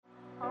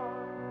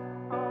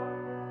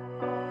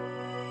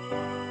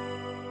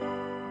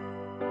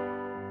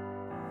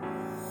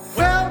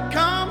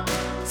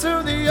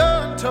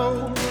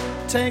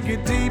take a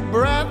deep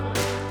breath,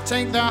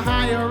 take the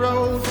higher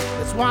road.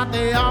 That's what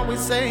they always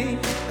say,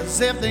 as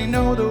if they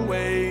know the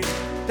way.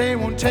 They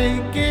won't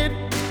take it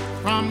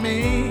from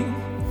me.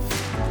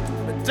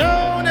 But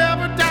don't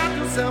ever doubt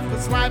yourself,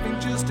 'cause life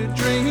ain't just a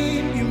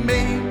dream. You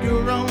make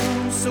your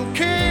own, so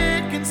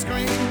kick and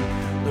scream.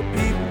 The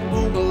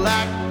people will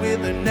act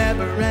with a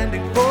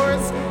never-ending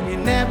force. You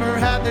never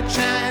had the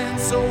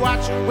chance, so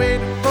what you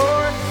waiting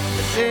for?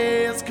 The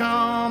day has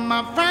come,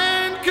 my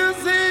friend,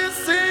 'cause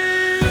this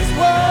is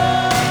war.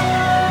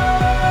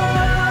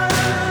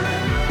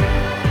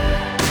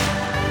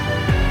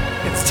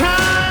 It's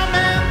time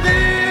and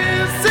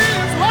this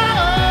is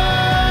war.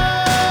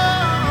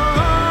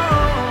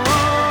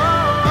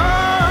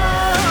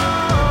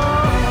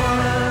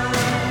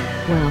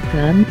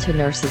 Welcome to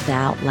Nurses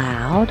Out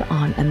Loud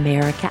on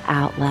America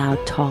Out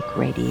Loud Talk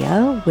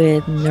Radio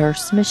with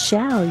Nurse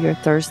Michele, your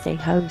Thursday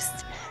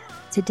host.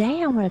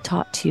 Today I want to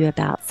talk to you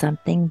about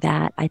something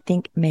that I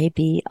think may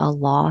be a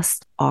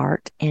lost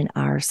art in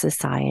our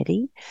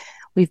society.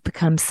 We've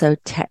become so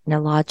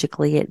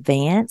technologically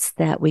advanced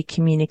that we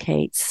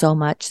communicate so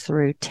much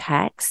through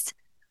text,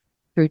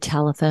 through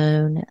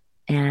telephone,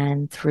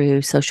 and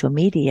through social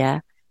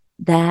media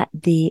that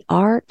the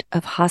art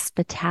of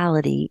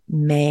hospitality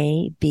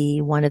may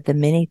be one of the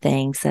many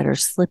things that are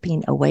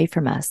slipping away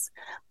from us.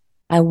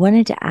 I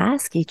wanted to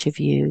ask each of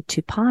you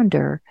to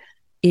ponder,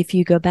 if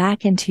you go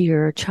back into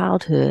your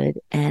childhood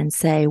and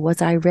say,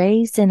 was I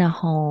raised in a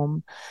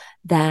home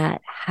that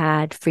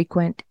had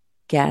frequent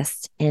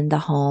guests in the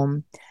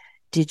home?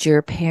 Did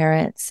your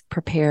parents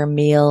prepare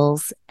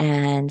meals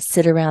and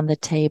sit around the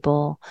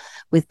table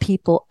with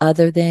people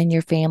other than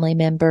your family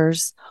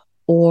members?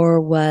 Or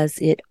was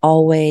it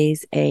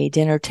always a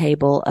dinner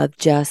table of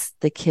just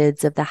the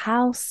kids of the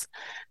house,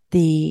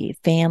 the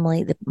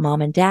family, the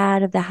mom and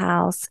dad of the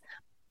house?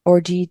 Or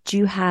did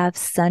you have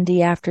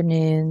Sunday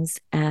afternoons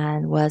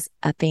and was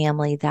a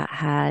family that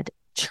had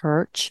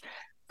church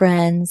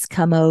friends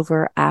come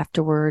over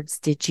afterwards?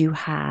 Did you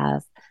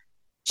have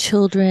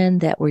children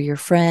that were your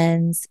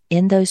friends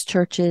in those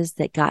churches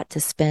that got to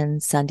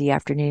spend Sunday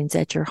afternoons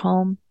at your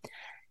home?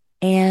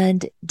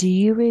 And do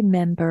you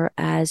remember,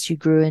 as you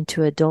grew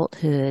into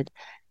adulthood,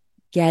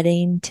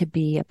 getting to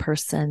be a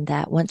person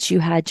that once you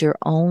had your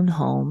own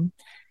home,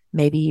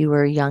 maybe you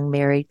were a young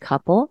married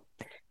couple,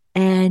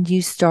 and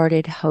you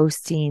started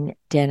hosting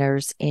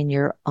dinners in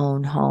your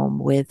own home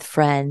with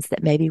friends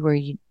that maybe were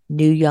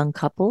new young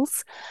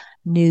couples,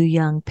 new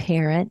young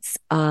parents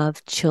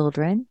of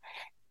children?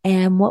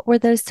 And what were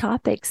those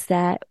topics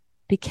that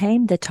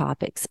became the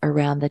topics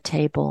around the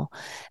table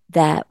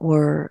that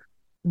were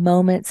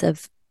moments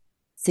of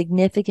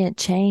significant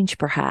change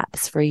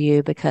perhaps for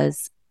you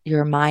because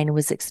your mind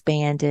was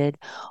expanded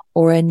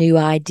or a new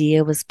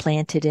idea was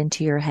planted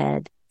into your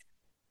head?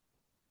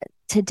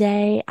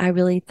 Today, I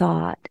really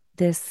thought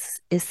this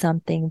is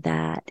something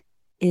that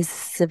is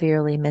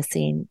severely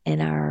missing in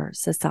our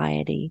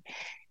society.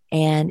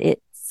 And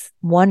it's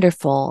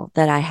wonderful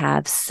that I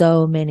have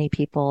so many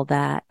people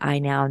that I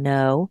now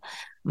know.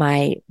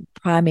 My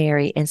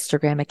primary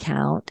Instagram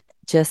account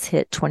just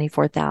hit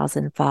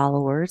 24,000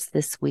 followers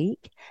this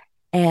week.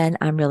 And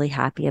I'm really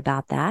happy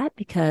about that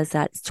because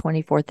that's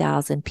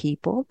 24,000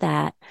 people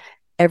that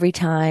every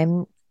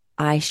time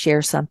I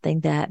share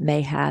something that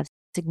may have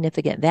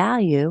significant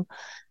value,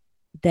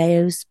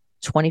 those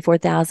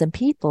 24,000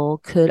 people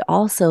could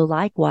also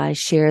likewise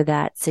share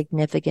that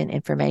significant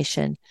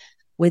information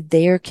with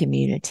their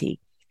community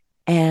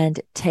and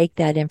take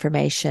that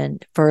information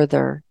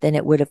further than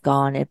it would have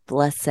gone if,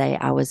 let's say,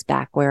 I was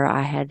back where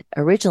I had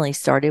originally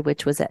started,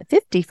 which was at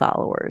 50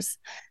 followers.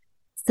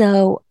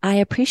 So I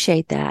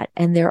appreciate that.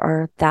 And there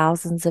are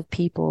thousands of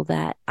people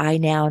that I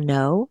now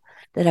know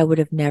that I would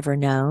have never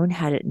known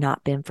had it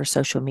not been for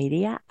social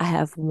media. I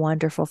have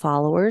wonderful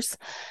followers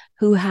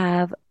who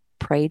have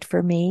prayed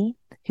for me,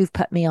 who've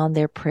put me on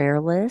their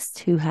prayer list,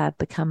 who have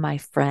become my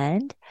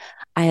friend.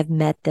 I have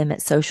met them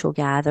at social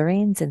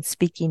gatherings and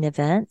speaking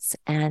events,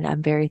 and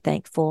I'm very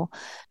thankful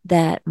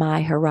that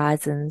my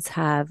horizons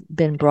have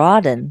been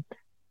broadened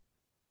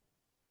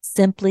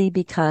simply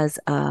because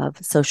of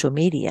social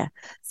media.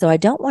 So I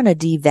don't want to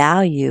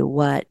devalue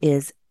what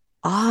is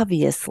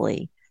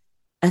obviously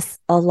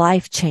a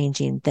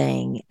life-changing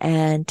thing.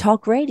 And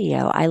talk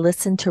radio, I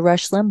listened to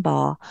Rush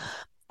Limbaugh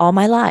all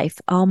my life,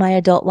 all my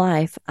adult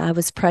life. I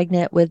was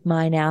pregnant with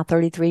my now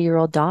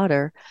 33-year-old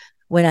daughter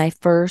when I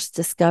first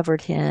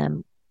discovered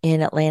him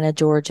in Atlanta,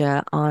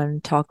 Georgia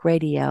on talk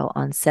radio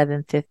on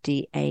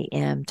 750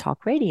 AM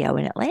talk radio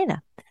in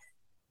Atlanta.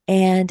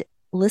 And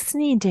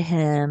listening to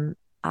him,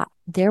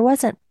 there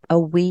wasn't a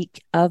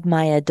week of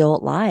my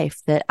adult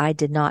life that I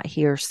did not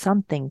hear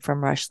something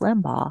from Rush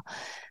Limbaugh.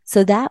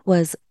 So that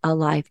was a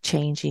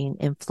life-changing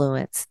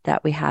influence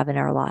that we have in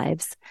our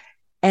lives.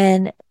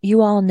 And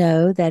you all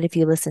know that if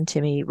you listen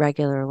to me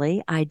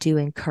regularly, I do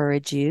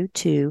encourage you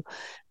to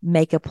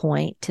make a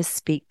point to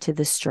speak to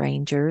the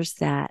strangers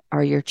that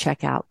are your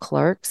checkout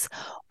clerks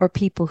or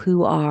people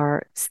who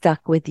are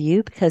stuck with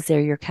you because they're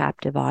your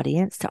captive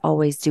audience, to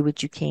always do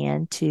what you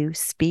can to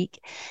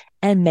speak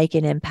and make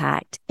an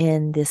impact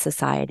in the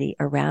society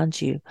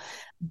around you.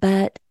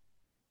 But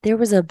there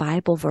was a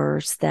Bible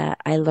verse that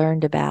I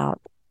learned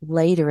about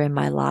later in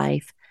my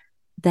life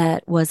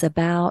that was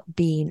about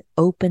being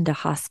open to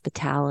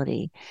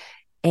hospitality.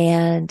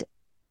 And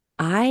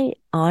I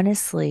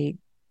honestly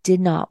did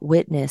not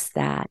witness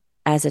that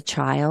as a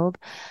child.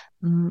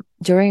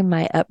 During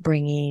my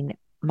upbringing,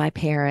 my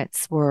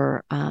parents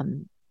were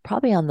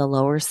probably on the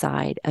lower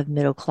side of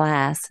middle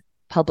class,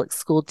 public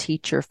school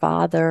teacher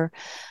father.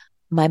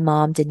 My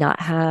mom did not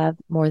have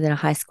more than a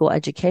high school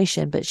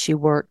education, but she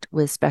worked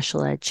with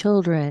special ed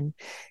children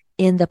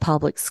in the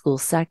public school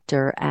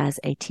sector as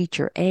a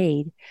teacher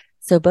aide.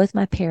 So both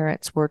my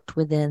parents worked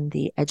within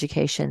the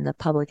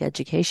public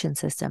education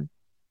system.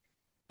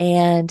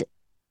 And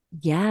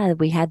yeah,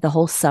 we had the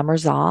whole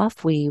summers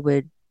off. We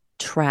would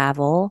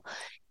travel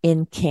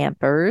in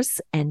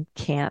campers and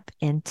camp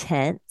in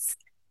tents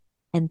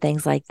and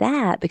things like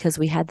that because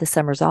we had the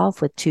summers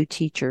off with two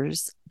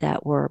teachers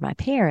that were my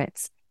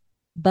parents.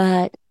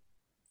 But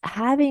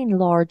having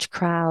large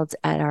crowds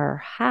at our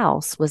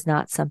house was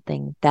not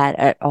something that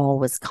at all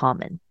was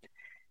common.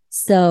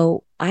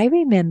 So I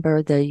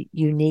remember the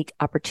unique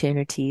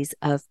opportunities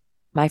of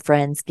my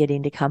friends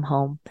getting to come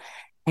home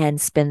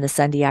and spend the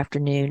Sunday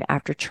afternoon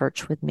after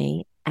church with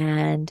me.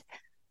 And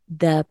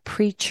the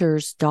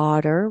preacher's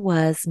daughter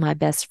was my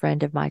best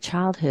friend of my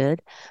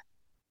childhood.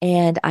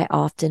 And I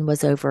often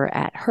was over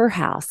at her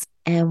house.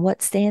 And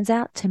what stands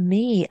out to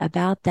me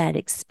about that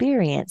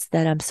experience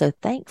that I'm so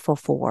thankful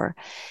for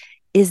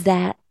is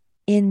that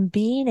in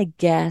being a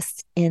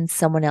guest in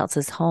someone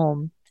else's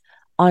home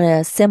on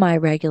a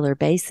semi-regular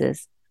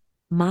basis,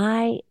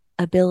 my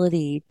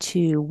ability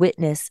to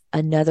witness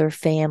another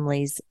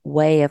family's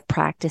way of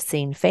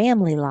practicing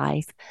family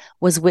life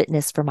was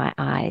witnessed for my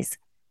eyes.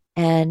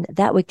 And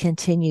that would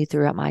continue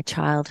throughout my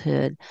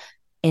childhood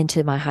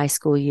into my high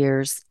school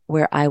years,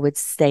 where I would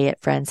stay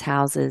at friends'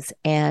 houses.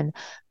 And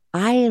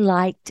I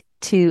liked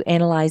to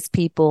analyze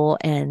people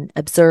and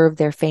observe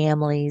their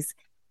families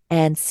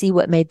and see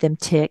what made them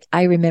tick.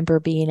 I remember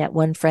being at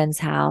one friend's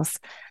house.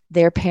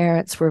 Their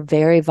parents were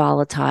very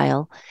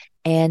volatile,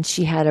 and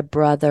she had a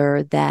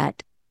brother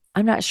that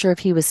I'm not sure if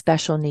he was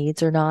special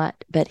needs or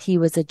not, but he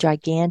was a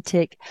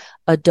gigantic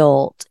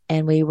adult,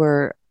 and we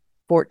were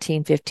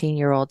 14,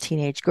 15-year-old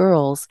teenage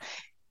girls.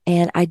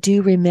 And I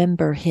do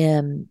remember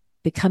him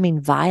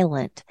becoming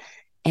violent,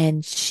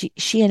 and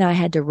she and I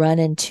had to run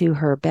into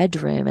her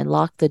bedroom and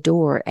lock the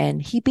door,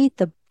 and he beat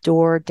the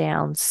door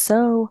down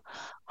so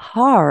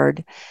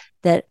hard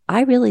that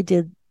I really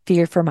did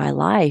fear for my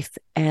life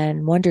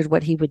and wondered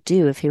what he would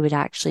do if he would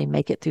actually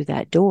make it through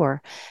that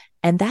door.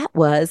 And that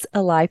was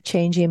a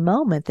life-changing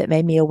moment that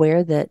made me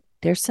aware that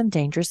there's some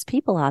dangerous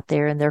people out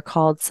there, and they're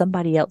called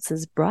somebody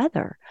else's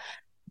brother.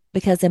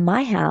 Because in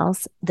my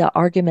house, the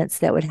arguments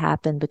that would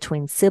happen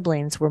between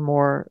siblings were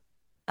more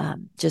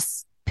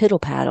just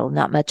piddle paddle,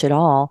 not much at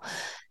all,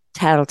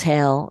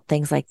 tattletale,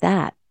 things like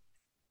that.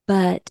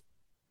 But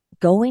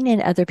going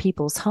in other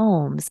people's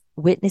homes,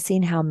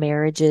 witnessing how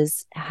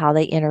marriages, how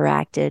they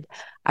interacted,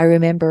 I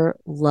remember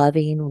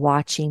loving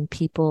watching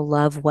people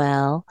love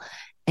well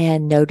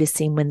and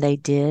noticing when they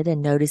did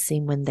and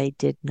noticing when they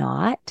did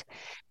not,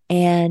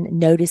 and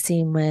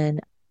noticing when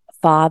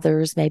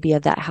fathers maybe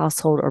of that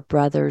household or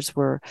brothers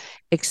were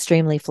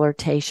extremely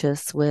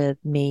flirtatious with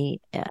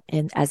me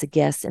as a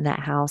guest in that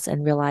house,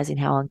 and realizing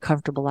how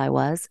uncomfortable I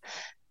was.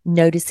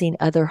 Noticing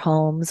other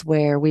homes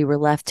where we were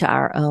left to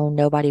our own,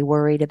 nobody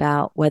worried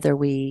about whether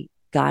we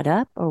got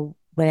up or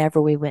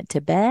whenever we went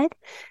to bed,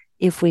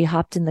 if we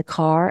hopped in the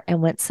car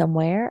and went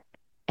somewhere,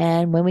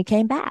 and when we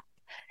came back.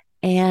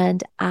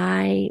 And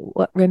I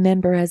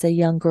remember as a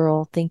young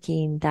girl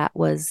thinking that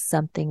was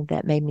something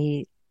that made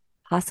me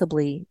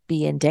possibly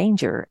be in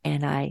danger.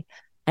 And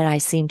I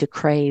seemed to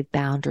crave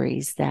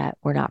boundaries that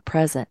were not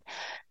present.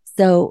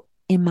 So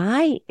in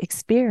my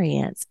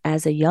experience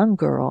as a young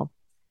girl,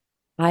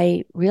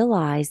 I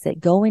realized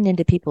that going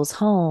into people's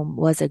home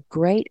was a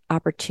great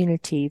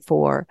opportunity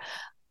for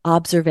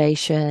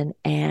observation,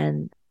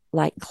 and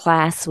like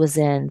class was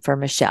in for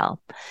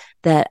Michele,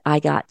 that I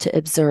got to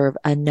observe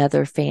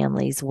another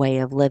family's way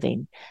of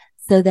living.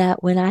 So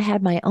that when I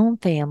had my own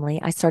family,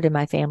 I started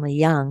my family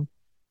young,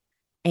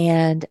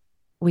 and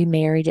we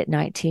married at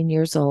 19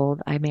 years old.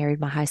 I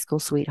married my high school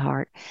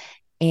sweetheart,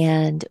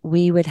 and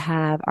we would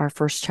have our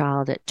first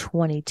child at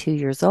 22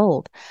 years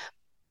old.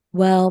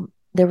 Well,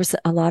 there was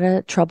a lot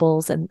of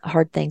troubles and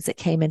hard things that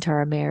came into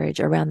our marriage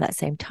around that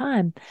same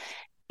time.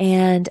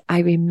 And I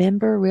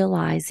remember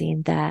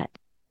realizing that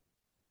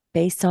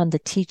based on the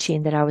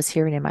teaching that I was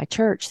hearing in my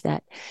church,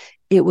 that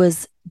it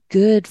was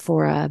good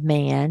for a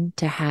man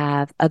to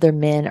have other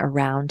men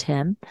around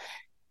him.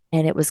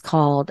 And it was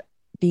called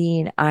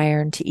being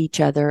iron to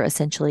each other,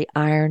 essentially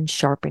iron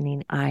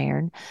sharpening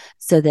iron,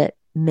 so that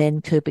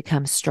men could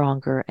become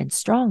stronger and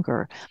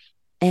stronger.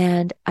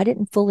 And I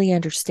didn't fully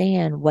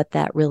understand what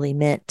that really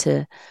meant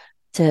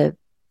to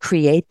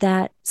create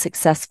that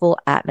successful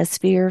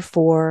atmosphere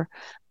for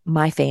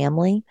my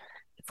family,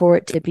 for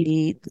it to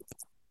be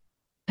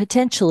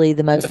potentially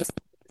the most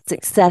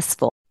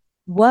successful.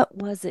 what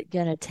was it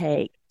going to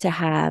take to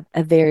have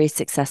a very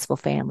successful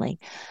family?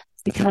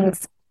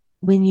 Because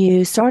when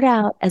you start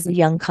out as a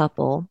young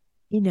couple,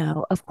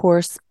 of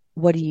course,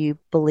 what do you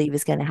believe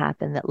is going to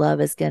happen? That love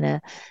is going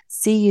to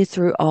see you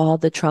through all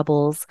the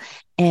troubles,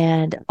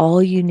 and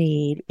all you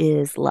need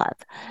is love.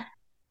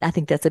 I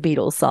think that's a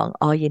Beatles song.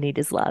 All you need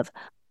is love.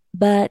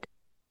 But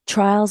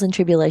trials and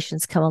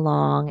tribulations come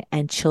along,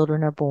 and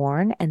children are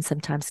born, and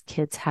sometimes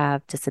kids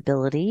have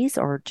disabilities,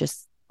 or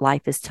just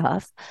life is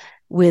tough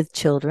with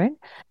children.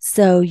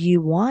 So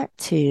you want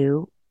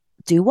to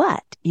do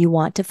what? You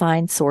want to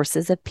find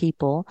sources of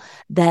people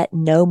that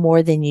know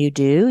more than you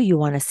do. You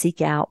want to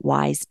seek out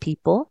wise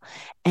people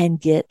and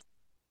get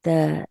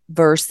the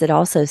verse that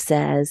also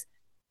says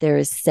there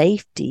is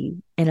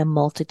safety in a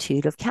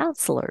multitude of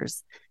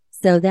counselors.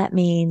 So that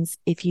means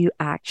if you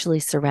actually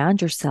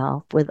surround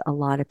yourself with a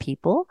lot of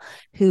people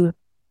who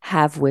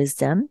have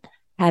wisdom,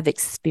 have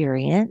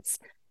experience,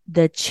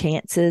 the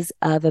chances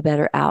of a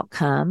better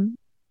outcome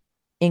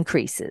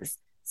increases.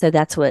 So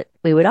that's what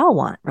we would all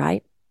want,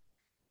 right?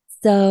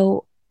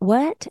 So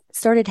what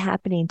started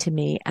happening to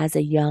me as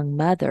a young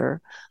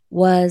mother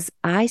was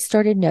I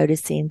started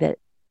noticing that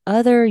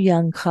other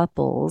young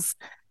couples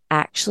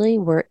actually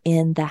were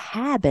in the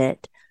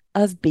habit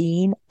of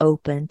being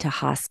open to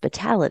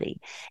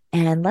hospitality.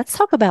 And let's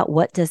talk about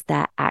what does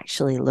that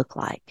actually look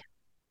like.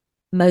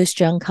 Most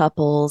young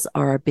couples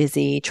are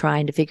busy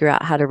trying to figure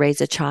out how to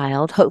raise a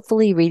child,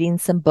 hopefully reading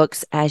some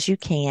books as you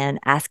can,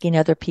 asking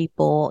other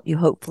people you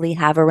hopefully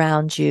have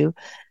around you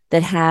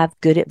that have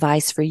good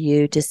advice for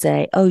you to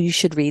say, oh, you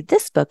should read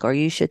this book or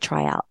you should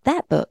try out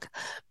that book.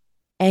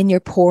 And you're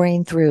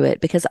pouring through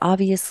it because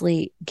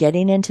obviously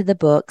getting into the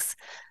books,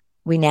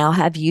 we now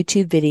have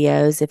YouTube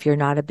videos. If you're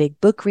not a big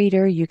book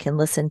reader, you can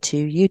listen to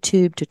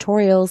YouTube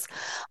tutorials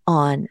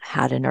on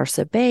how to nurse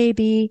a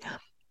baby,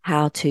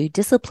 how to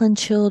discipline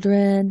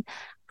children,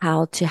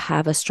 how to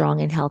have a strong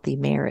and healthy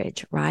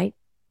marriage, right?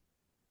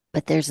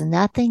 But there's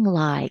nothing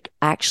like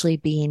actually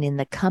being in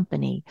the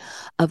company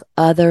of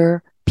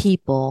other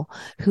people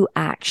who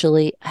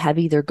actually have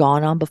either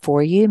gone on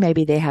before you,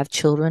 maybe they have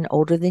children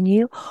older than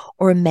you,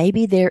 or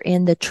maybe they're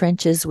in the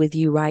trenches with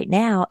you right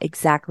now,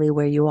 exactly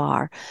where you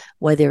are,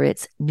 whether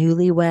it's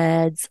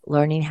newlyweds,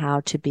 learning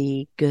how to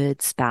be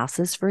good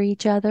spouses for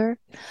each other,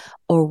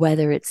 or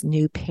whether it's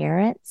new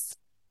parents,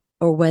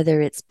 or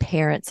whether it's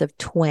parents of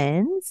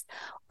twins,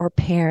 or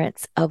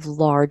parents of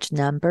large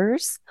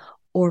numbers,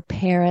 or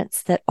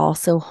parents that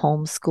also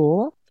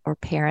homeschool, or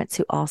parents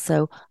who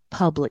also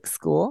public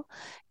school.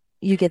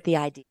 You get the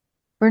idea.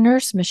 For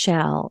Nurse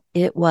Michele,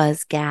 it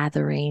was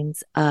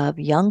gatherings of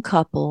young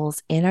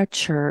couples in our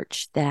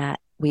church that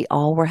we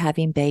all were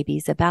having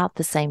babies about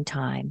the same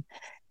time.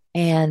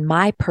 And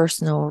my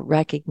personal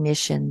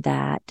recognition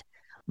that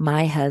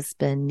my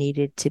husband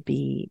needed to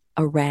be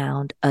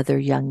around other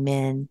young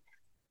men,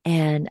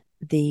 and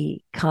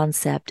the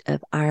concept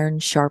of iron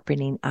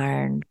sharpening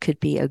iron could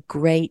be a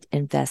great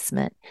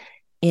investment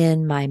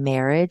in my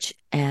marriage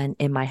and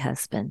in my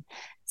husband.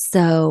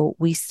 So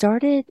we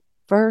started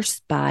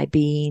first by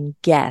being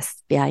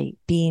guests, by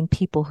being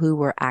people who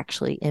were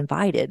actually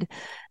invited.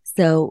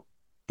 So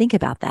think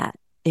about that.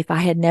 If I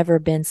had never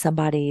been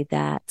somebody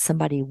that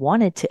somebody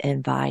wanted to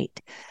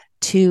invite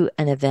to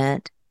an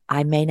event,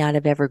 I may not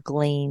have ever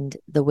gleaned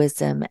the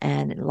wisdom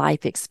and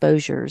life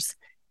exposures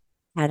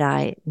had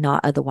I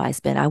not otherwise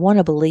been. I want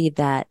to believe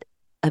that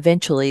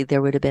eventually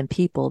there would have been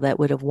people that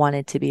would have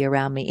wanted to be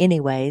around me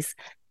anyways,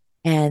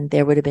 and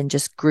there would have been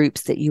just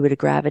groups that you would have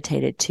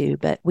gravitated to,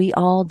 but we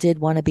all did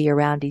want to be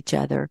around each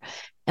other.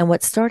 And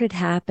what started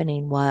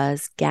happening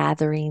was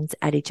gatherings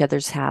at each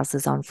other's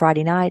houses on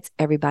Friday nights.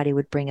 Everybody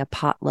would bring a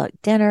potluck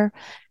dinner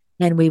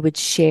and we would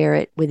share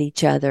it with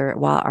each other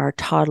while our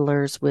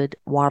toddlers would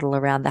waddle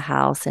around the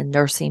house and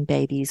nursing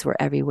babies were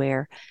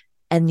everywhere.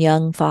 And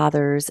young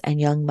fathers and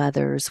young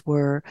mothers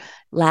were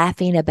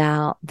laughing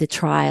about the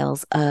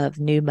trials of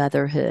new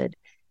motherhood.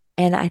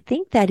 And I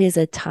think that is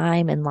a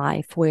time in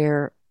life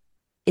where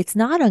it's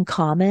not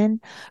uncommon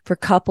for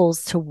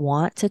couples to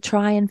want to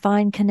try and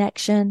find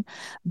connection,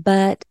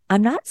 but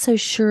I'm not so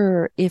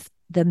sure if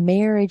the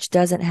marriage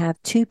doesn't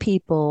have two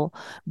people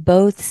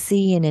both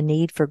seeing a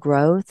need for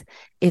growth,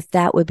 if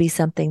that would be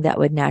something that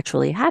would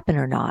naturally happen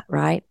or not,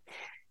 right?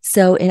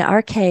 So in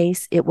our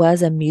case, it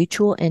was a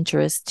mutual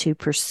interest to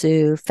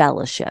pursue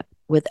fellowship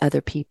with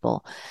other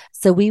people.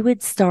 So we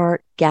would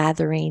start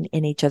gathering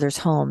in each other's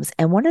homes.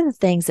 And one of the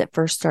things that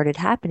first started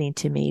happening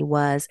to me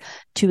was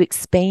to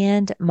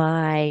expand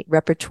my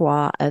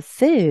repertoire of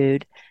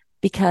food,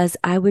 because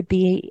I would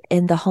be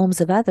in the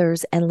homes of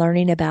others and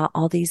learning about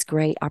all these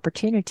great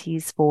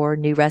opportunities for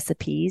new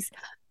recipes,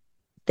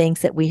 things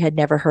that we had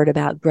never heard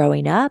about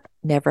growing up,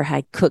 never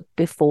had cooked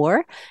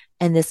before.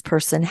 And this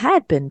person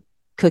had been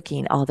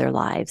cooking all their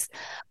lives.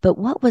 But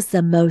what was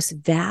the most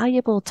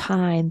valuable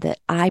time that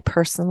I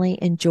personally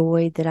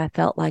enjoyed, that I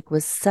felt like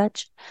was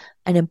such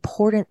an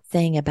important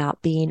thing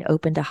about being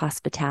open to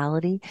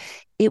hospitality?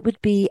 It would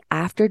be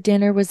after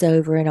dinner was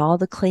over and all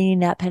the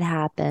cleaning up had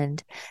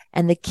happened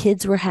and the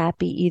kids were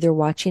happy either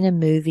watching a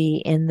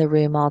movie in the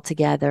room all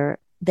together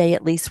they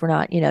at least were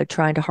not,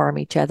 trying to harm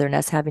each other and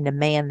us having to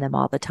man them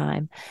all the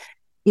time.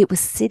 It was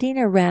sitting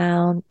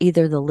around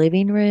either the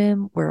living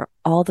room where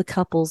all the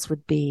couples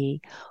would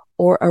be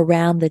or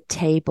around the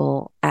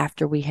table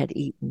after we had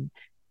eaten.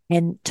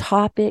 And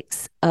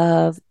topics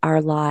of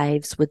our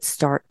lives would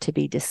start to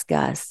be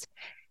discussed.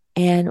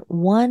 And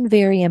one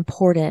very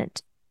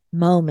important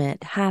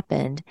moment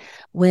happened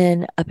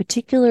when a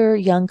particular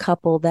young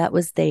couple that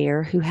was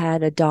there who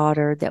had a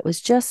daughter that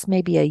was just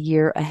maybe a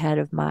year ahead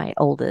of my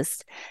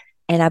oldest.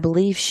 And I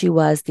believe she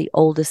was the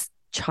oldest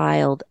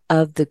child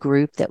of the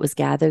group that was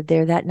gathered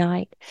there that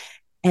night.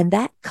 And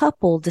that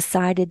couple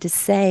decided to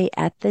say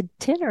at the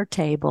dinner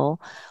table,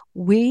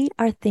 "We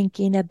are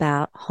thinking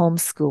about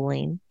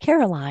homeschooling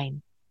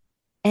Caroline."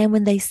 And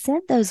when they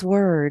said those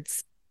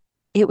words,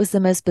 it was the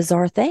most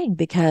bizarre thing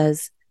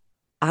because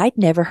I'd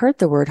never heard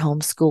the word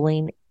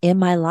homeschooling in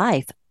my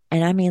life.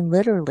 And I mean,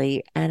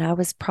 literally, and I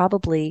was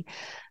probably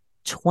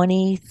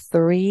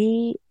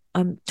 23,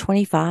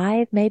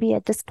 25, maybe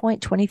at this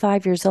point,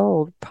 25 years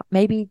old,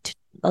 maybe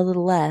a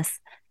little less.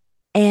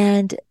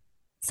 And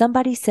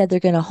somebody said they're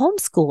going to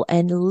homeschool,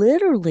 and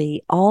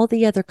literally all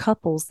the other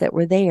couples that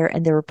were there,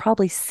 and there were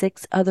probably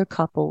 6 other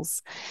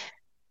couples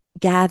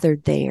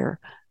gathered there,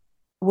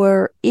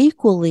 were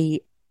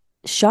equally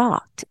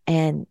shocked.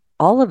 And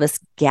all of us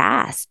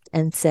gasped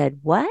and said,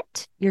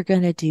 "What? You're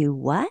going to do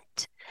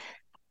what?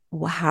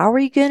 How are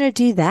you going to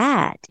do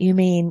that? You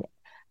mean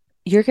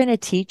you're going to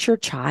teach your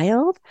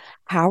child?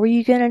 How are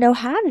you going to know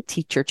how to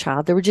teach your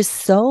child?" There were just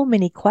so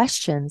many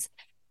questions.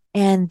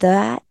 And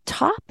that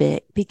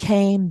topic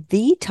became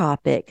the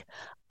topic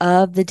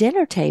of the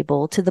dinner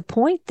table, to the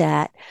point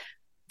that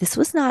this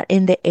was not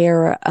in the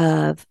era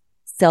of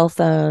cell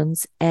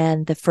phones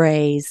and the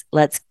phrase,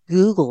 "Let's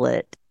Google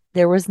it."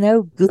 There was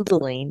no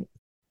Googling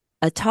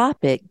a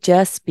topic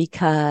just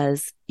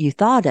because you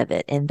thought of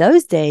it. In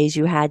those days,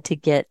 you had to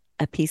get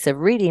a piece of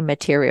reading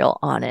material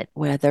on it,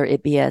 whether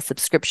it be a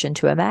subscription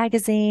to a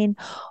magazine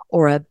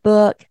or a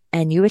book,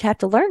 and you would have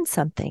to learn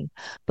something.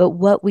 But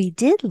what we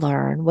did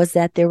learn was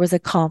that there was a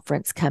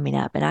conference coming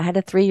up, and I had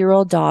a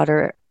 3-year-old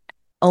daughter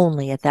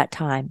only at that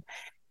time.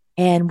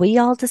 And we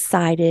all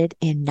decided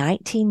in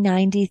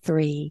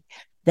 1993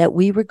 that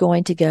we were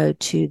going to go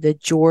to the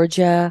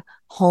Georgia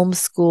Home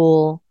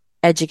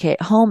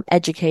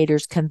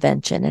Educators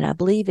Convention. And I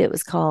believe it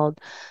was called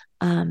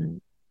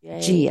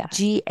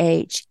GHEA,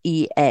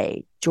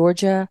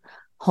 Georgia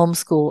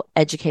Homeschool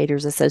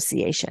Educators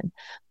Association.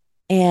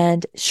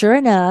 And sure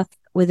enough,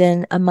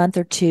 within a month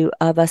or two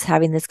of us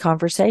having this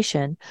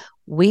conversation,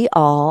 we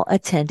all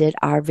attended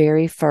our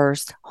very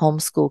first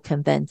homeschool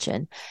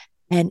convention.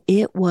 And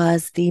it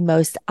was the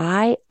most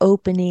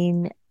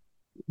eye-opening,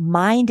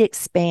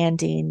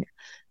 mind-expanding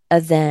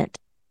event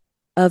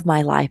of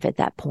my life at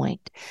that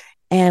point.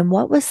 And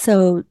what was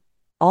so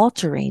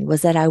altering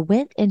was that I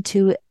went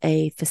into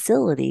a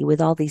facility with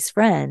all these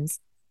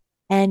friends,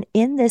 and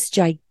in this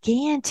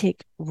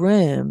gigantic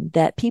room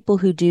that people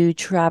who do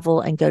travel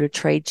and go to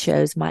trade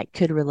shows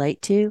could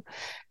relate to,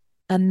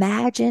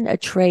 imagine a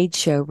trade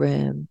show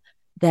room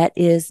that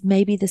is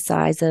maybe the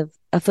size of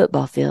a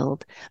football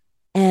field.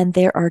 And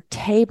there are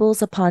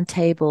tables upon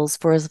tables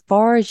for as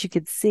far as you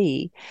could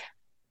see,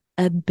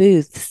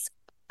 booths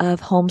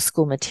of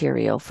homeschool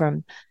material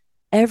from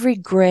every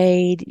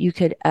grade you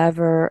could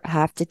ever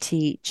have to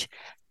teach,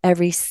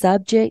 every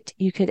subject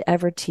you could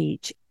ever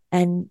teach.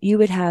 And you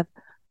would have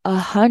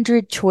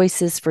 100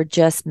 choices for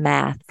just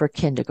math for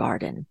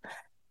kindergarten.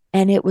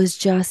 And it was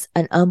just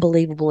an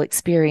unbelievable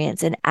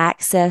experience, and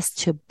access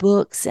to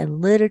books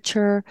and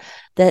literature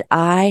that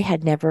I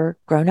had never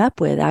grown up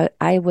with.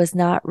 I was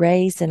not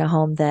raised in a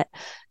home that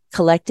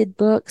collected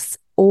books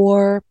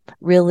or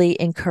really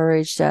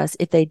encouraged us.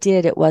 If they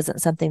did, it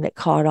wasn't something that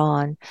caught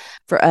on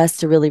for us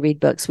to really read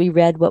books. We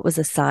read what was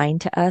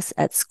assigned to us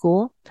at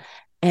school.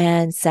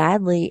 And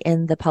sadly,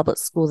 in the public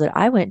school that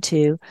I went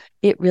to,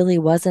 it really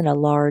wasn't a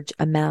large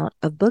amount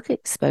of book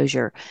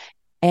exposure.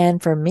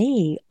 And for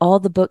me, all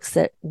the books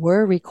that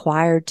were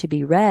required to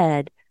be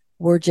read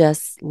were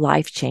just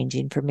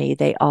life-changing for me.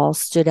 They all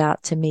stood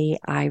out to me.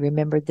 I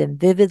remembered them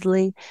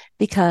vividly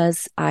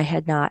because I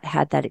had not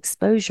had that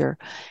exposure.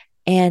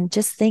 And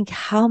just think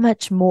how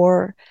much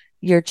more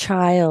your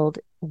child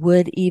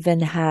would even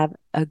have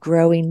a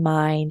growing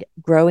mind,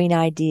 growing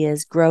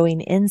ideas,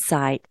 growing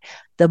insight,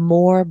 the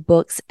more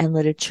books and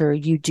literature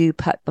you do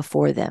put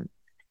before them.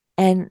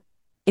 And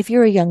if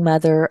you're a young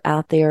mother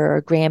out there or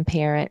a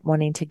grandparent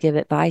wanting to give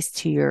advice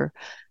to your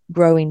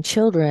growing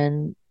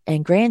children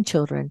and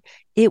grandchildren,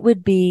 it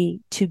would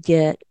be to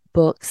get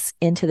books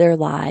into their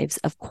lives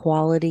of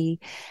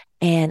quality,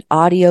 and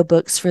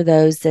audiobooks for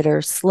those that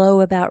are slow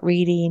about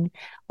reading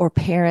or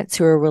parents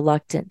who are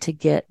reluctant to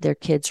get their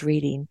kids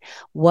reading.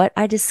 What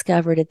I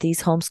discovered at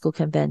these homeschool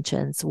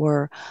conventions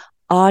were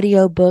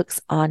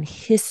audiobooks on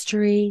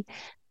history,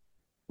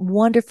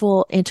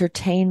 wonderful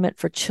entertainment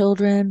for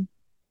children,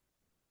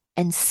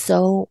 and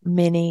so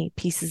many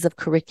pieces of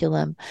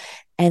curriculum.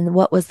 And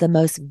what was the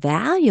most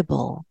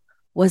valuable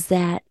was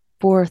that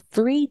for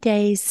 3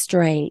 days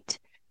straight,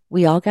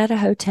 we all got a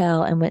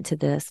hotel and went to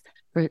this.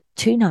 for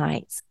 2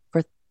 nights,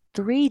 for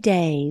 3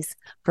 days,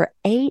 for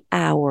 8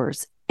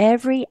 hours.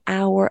 Every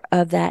hour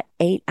of that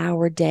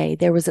 8-hour day,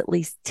 there was at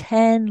least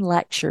 10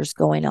 lectures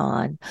going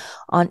on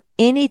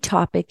any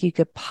topic you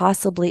could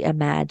possibly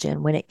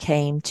imagine when it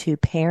came to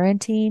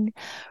parenting,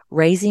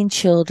 raising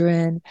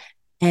children,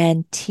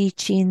 and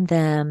teaching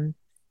them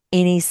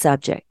any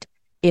subject.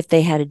 If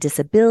they had a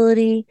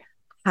disability,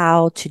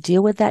 how to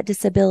deal with that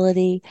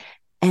disability.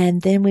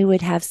 And then we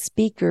would have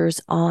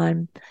speakers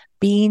on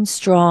being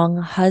strong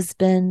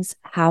husbands,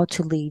 how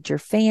to lead your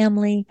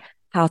family,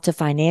 how to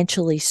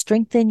financially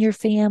strengthen your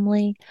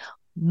family,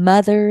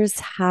 mothers,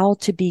 how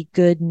to be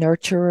good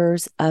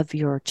nurturers of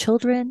your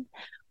children,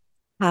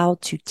 how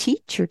to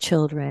teach your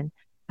children,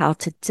 how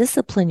to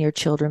discipline your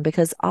children,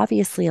 because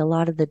obviously a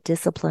lot of the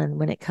discipline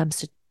when it comes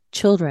to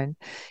children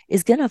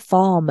is going to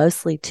fall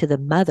mostly to the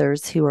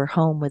mothers who are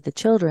home with the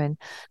children.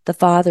 The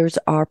fathers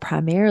are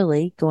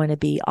primarily going to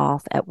be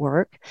off at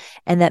work.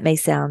 And that may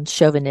sound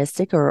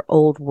chauvinistic or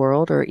old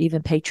world or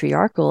even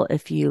patriarchal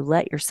if you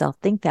let yourself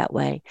think that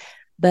way.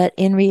 But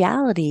in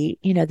reality,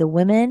 the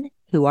women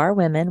who are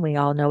women, we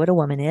all know what a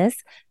woman is,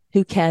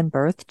 who can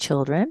birth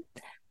children,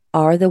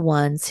 are the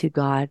ones who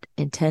God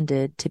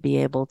intended to be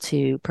able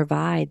to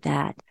provide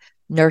that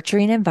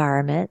nurturing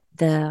environment,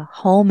 the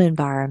home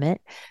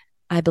environment.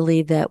 I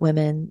believe that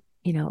women,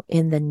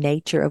 in the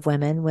nature of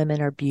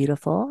women are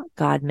beautiful.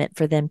 God meant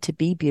for them to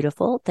be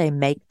beautiful. They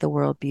make the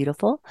world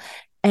beautiful.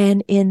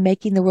 And in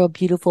making the world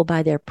beautiful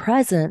by their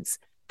presence,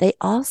 they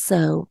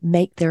also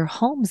make their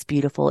homes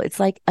beautiful.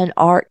 It's like an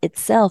art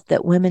itself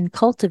that women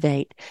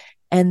cultivate,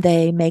 and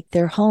they make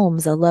their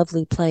homes a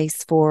lovely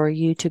place for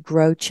you to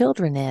grow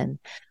children in,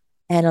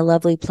 and a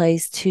lovely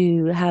place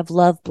to have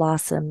love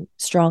blossom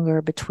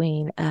stronger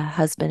between a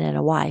husband and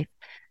a wife.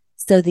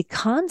 So the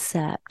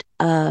concept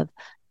of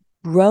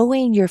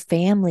growing your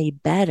family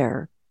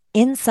better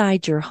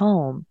inside your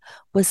home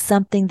was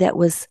something that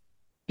was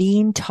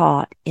being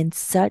taught in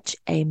such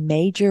a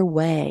major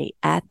way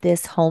at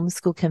this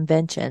homeschool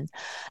convention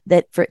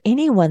that for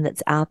anyone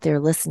that's out there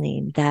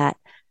listening that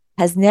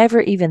has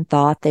never even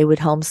thought they would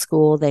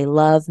homeschool, they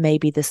love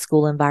maybe the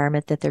school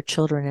environment that their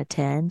children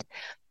attend.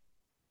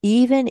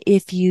 Even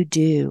if you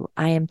do,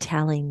 I am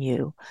telling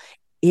you,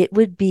 it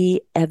would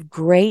be of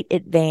great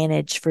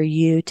advantage for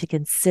you to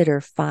consider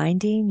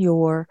finding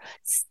your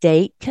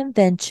state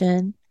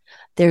convention.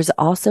 There's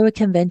also a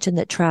convention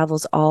that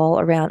travels all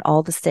around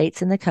all the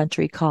states in the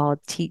country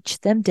called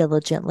Teach Them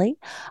Diligently.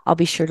 I'll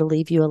be sure to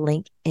leave you a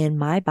link in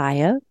my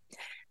bio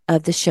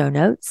of the show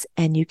notes,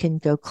 and you can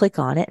go click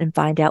on it and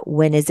find out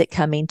when is it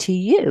coming to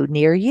you,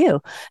 near you.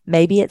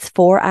 Maybe it's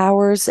 4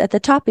 hours at the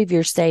top of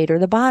your state or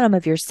the bottom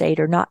of your state,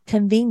 or not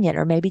convenient,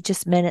 or maybe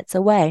just minutes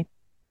away.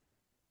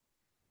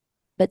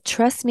 But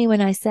trust me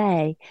when I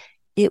say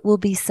it will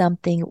be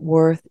something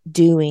worth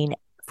doing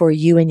for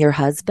you and your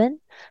husband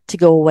to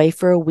go away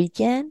for a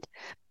weekend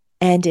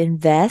and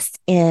invest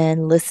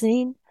in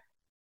listening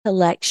to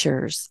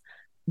lectures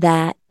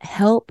that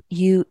help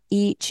you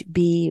each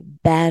be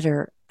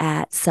better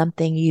at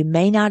something you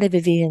may not have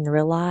even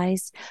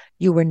realized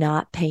you were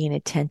not paying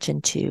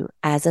attention to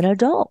as an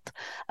adult,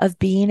 of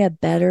being a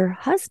better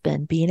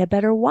husband, being a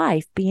better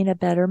wife, being a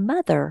better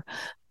mother,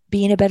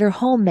 being a better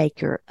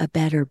homemaker, a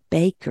better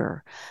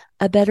baker,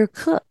 a better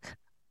cook,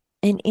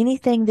 and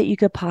anything that you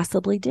could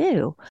possibly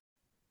do.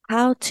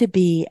 How to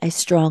be a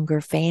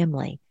stronger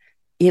family.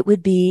 It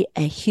would be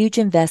a huge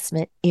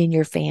investment in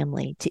your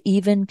family to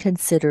even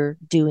consider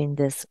doing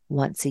this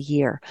once a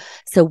year.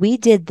 So we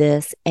did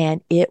this,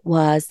 and it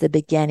was the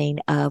beginning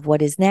of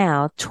what is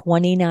now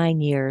 29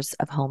 years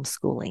of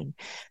homeschooling.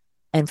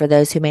 And for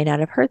those who may not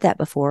have heard that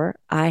before,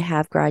 I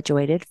have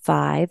graduated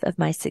 5 of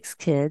my 6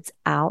 kids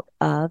out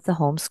of the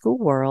homeschool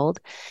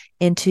world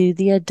into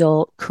the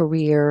adult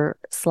career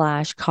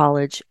 /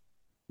 college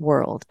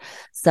world.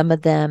 Some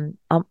of them,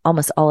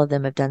 almost all of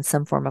them, have done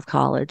some form of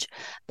college,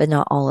 but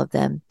not all of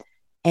them.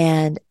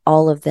 And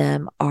all of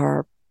them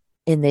are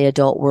in the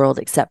adult world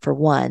except for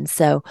one.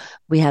 So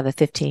we have a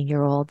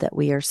 15-year-old that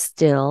we are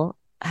still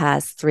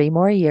has 3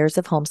 more years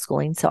of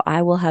homeschooling. So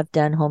I will have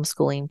done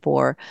homeschooling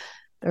for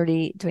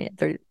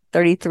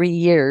 33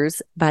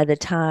 years by the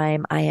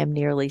time I am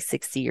nearly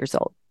 60 years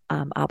old.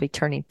 I'll be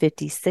turning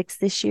 56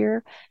 this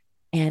year,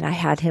 and I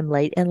had him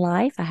late in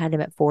life. I had him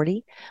at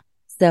 40.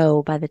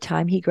 So by the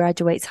time he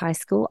graduates high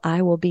school,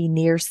 I will be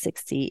near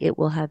 60. It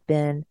will have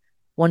been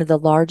one of the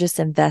largest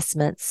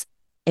investments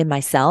in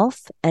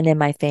myself and in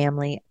my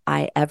family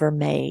I ever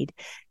made.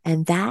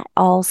 And that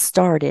all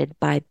started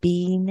by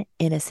being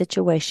in a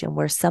situation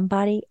where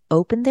somebody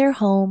opened their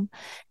home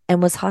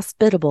and was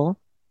hospitable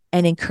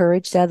and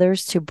encouraged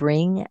others to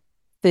bring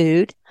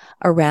food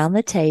around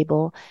the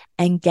table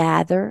and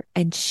gather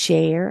and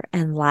share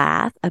and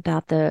laugh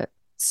about the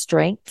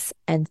strengths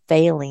and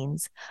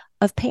failings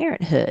of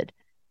parenthood.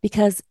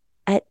 Because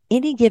at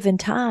any given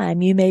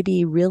time, you may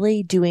be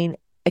really doing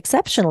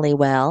exceptionally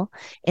well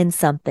in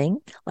something.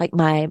 Like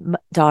my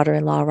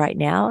daughter-in-law right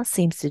now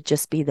seems to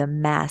just be the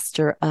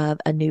master of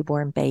a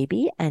newborn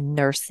baby and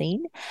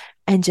nursing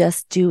and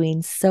just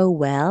doing so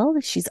well.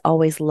 She's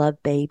always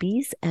loved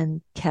babies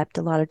and kept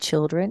a lot of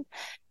children.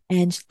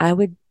 And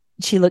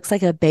she looks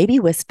like a baby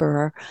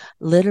whisperer,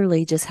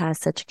 literally just has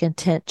such a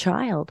content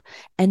child.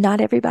 And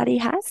not everybody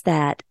has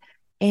that.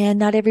 And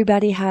not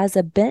everybody has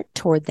a bent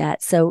toward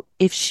that. So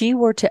if she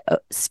were to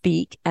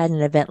speak at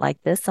an event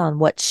like this on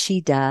what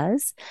she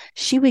does,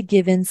 she would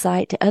give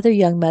insight to other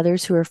young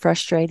mothers who are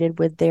frustrated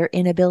with their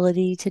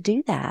inability to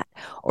do that,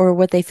 or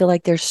what they feel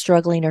like they're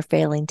struggling or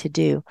failing to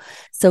do.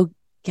 So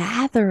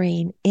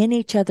gathering in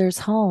each other's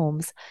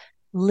homes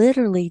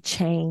literally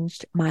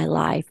changed my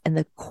life and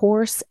the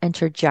course and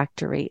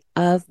trajectory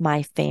of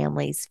my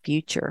family's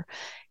future.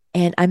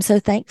 And I'm so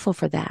thankful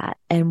for that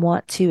and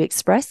want to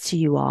express to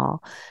you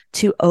all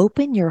to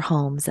open your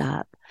homes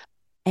up.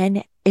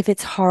 And if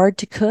it's hard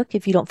to cook,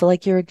 if you don't feel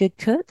like you're a good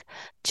cook,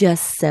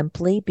 just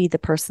simply be the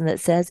person that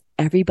says,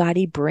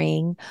 everybody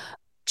bring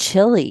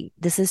chili.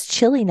 This is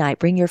chili night.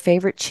 Bring your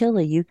favorite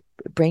chili. You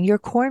bring your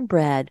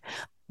cornbread,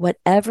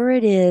 whatever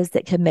it is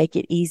that can make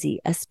it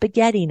easy, a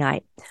spaghetti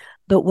night.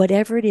 But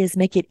whatever it is,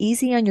 make it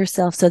easy on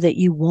yourself so that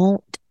you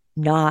won't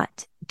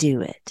not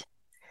do it.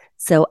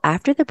 So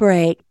after the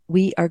break,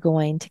 we are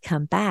going to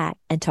come back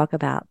and talk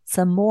about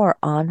some more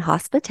on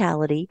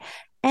hospitality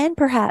and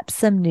perhaps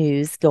some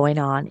news going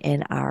on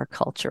in our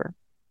culture.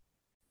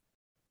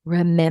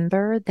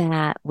 Remember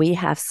that we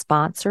have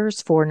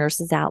sponsors for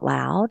Nurses Out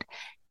Loud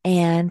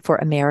and for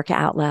America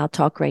Out Loud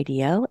Talk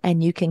Radio,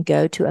 and you can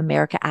go to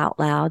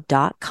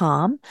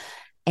americaoutloud.com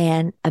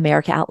and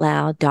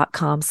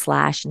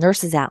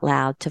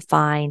americaoutloud.com/nursesoutloud to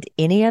find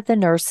any of the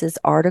nurses'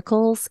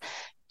 articles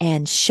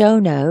and show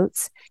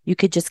notes. You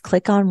could just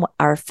click on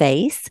our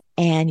face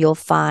and you'll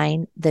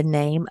find the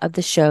name of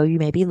the show you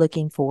may be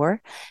looking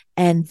for.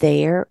 And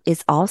there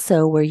is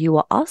also where you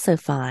will also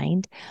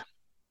find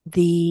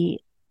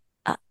the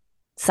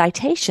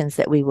citations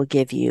that we will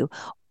give you.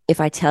 If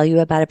I tell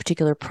you about a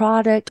particular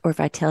product or if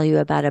I tell you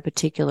about a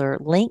particular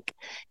link,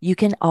 you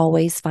can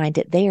always find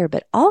it there.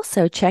 But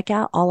also check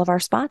out all of our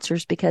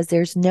sponsors, because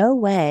there's no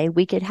way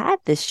we could have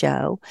this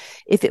show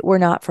if it were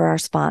not for our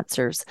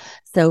sponsors.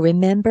 So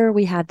remember,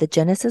 we have the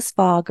Genesis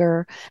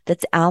Fogger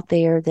that's out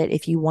there, that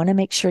if you want to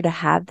make sure to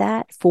have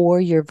that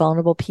for your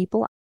vulnerable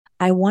people,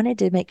 I wanted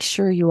to make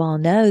sure you all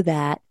know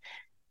that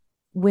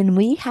when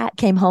we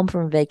came home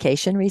from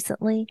vacation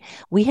recently,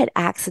 we had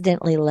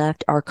accidentally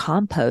left our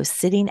compost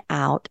sitting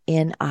out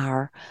in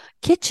our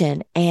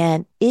kitchen,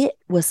 and it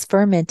was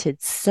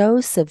fermented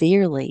so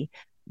severely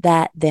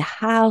that the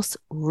house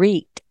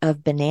reeked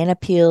of banana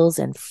peels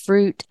and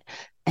fruit,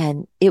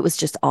 and it was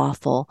just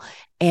awful.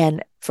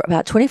 And for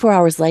about 24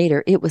 hours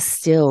later, it was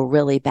still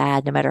really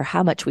bad, no matter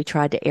how much we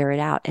tried to air it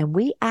out. And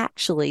we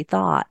actually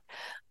thought,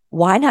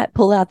 why not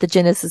pull out the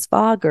Genesis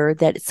Fogger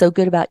that's so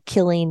good about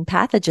killing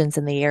pathogens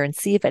in the air and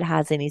see if it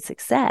has any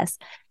success?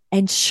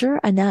 And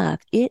sure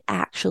enough, it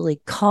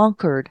actually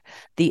conquered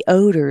the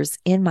odors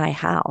in my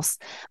house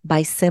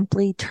by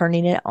simply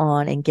turning it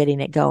on and getting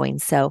it going.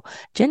 So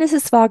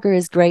Genesis Fogger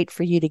is great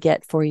for you to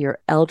get for your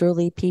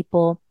elderly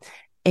people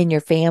in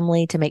your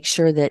family, to make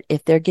sure that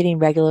if they're getting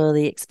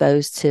regularly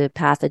exposed to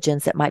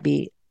pathogens that might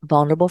be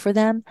vulnerable for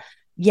them,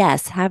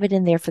 yes, have it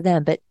in there for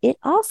them. But it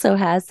also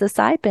has the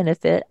side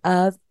benefit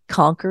of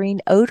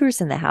conquering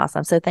odors in the house.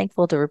 I'm so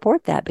thankful to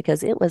report that,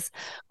 because it was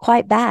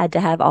quite bad to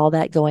have all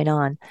that going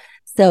on.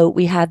 So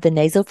we have the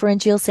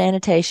nasopharyngeal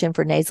sanitation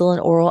for nasal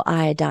and oral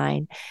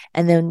iodine.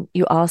 And then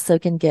you also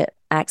can get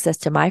access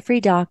to My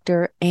Free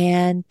Doctor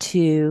and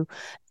to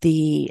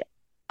the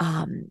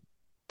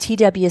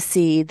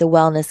TWC, the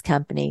wellness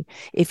company.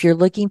 If you're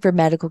looking for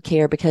medical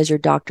care because your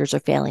doctors are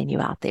failing you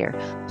out there,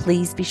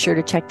 please be sure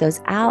to check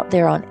those out.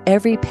 They're on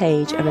every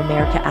page of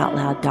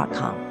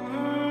americaoutloud.com.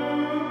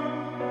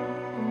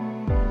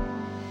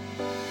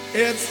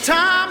 It's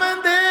time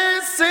and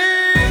this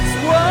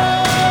is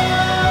what.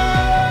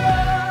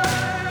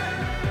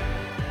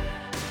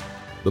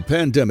 The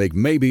pandemic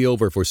may be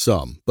over for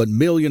some, but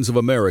millions of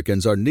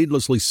Americans are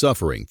needlessly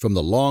suffering from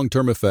the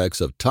long-term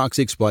effects of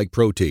toxic spike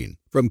protein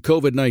from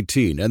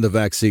COVID-19 and the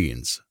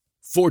vaccines.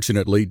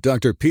 Fortunately,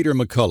 Dr. Peter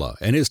McCullough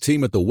and his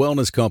team at the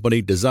Wellness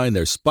Company designed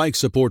their spike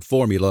support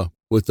formula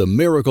with the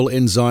miracle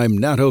enzyme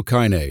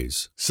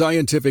nattokinase,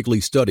 scientifically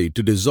studied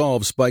to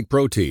dissolve spike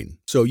protein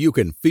so you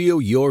can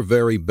feel your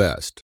very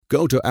best.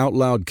 Go to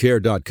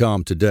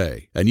OutLoudCare.com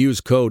today and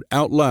use code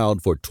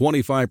OUTLOUD for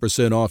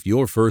 25% off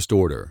your first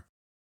order.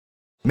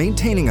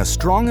 Maintaining a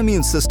strong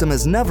immune system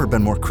has never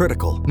been more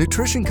critical.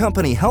 Nutrition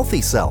company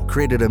Healthy Cell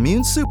created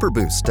Immune Super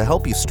Boost to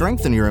help you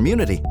strengthen your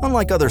immunity,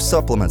 unlike other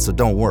supplements that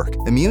don't work.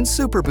 Immune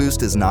Super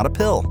Boost is not a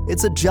pill.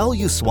 It's a gel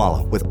you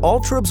swallow with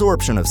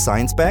ultra-absorption of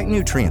science-backed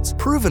nutrients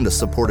proven to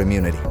support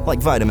immunity, like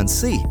vitamin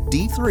C,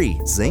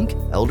 D3, zinc,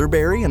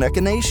 elderberry, and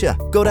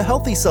echinacea. Go to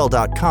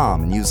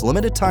HealthyCell.com and use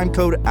limited-time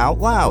code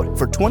OUTLOUD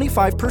for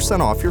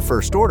 25% off your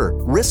first order.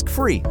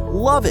 Risk-free.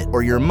 Love it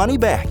or your money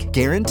back.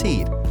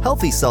 Guaranteed.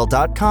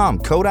 HealthyCell.com,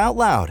 code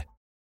OUTLOUD.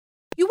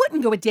 You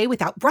wouldn't go a day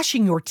without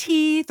brushing your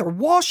teeth or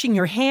washing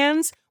your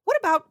hands. What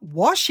about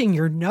washing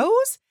your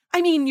nose?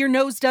 I mean, your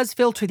nose does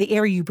filter the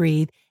air you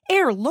breathe,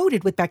 air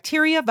loaded with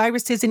bacteria,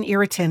 viruses, and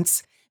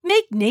irritants.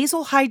 Make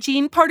nasal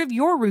hygiene part of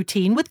your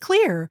routine with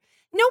Clear.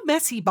 No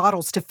messy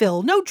bottles to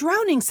fill, no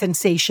drowning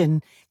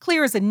sensation.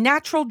 Clear is a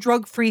natural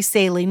drug-free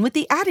saline with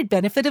the added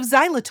benefit of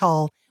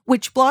xylitol,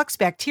 which blocks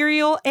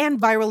bacterial and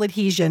viral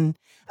adhesion.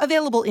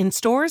 Available in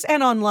stores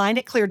and online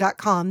at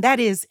Clear.com. That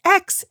is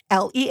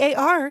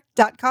XLEAR.com.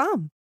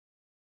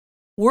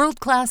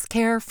 World-class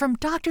care from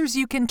doctors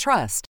you can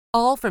trust,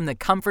 all from the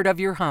comfort of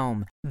your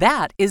home.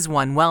 That is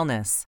One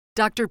Wellness.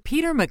 Dr.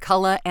 Peter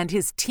McCullough and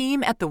his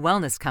team at The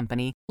Wellness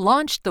Company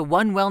launched the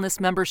One Wellness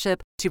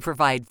membership to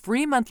provide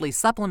free monthly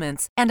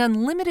supplements and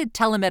unlimited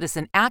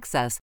telemedicine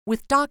access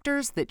with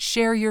doctors that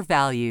share your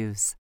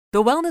values.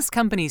 The Wellness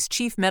Company's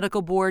Chief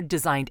Medical Board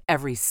designed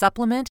every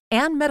supplement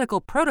and medical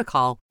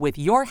protocol with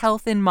your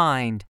health in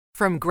mind.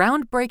 From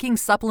groundbreaking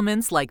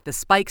supplements like the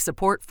Spike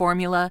Support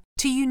Formula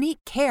to unique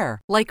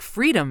care like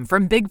Freedom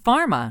from Big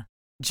Pharma.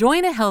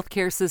 Join a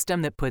healthcare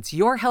system that puts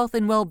your health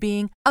and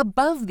well-being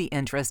above the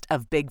interest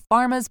of Big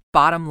Pharma's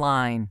bottom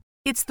line.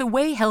 It's the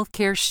way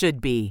healthcare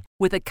should be,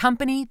 with a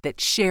company that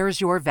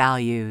shares your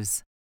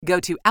values. Go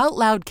to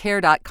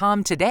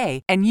OutLoudCare.com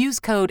today and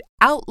use code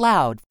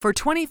OUTLOUD for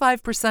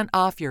 25%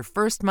 off your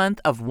first month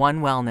of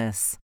One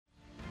Wellness.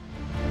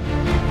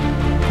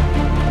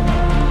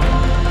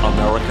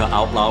 America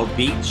Out Loud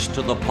beats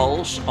to the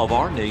pulse of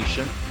our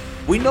nation.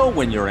 We know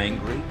when you're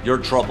angry, you're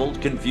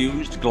troubled,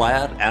 confused,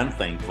 glad, and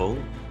thankful.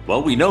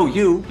 Well, we know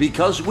you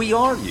because we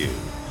are you.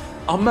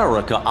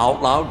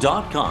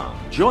 AmericaOutloud.com.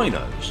 Join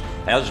us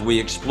as we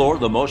explore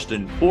the most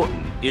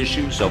important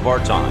issues of our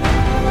time.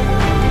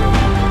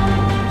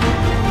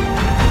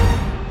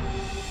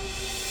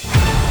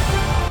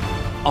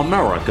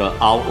 America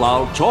Out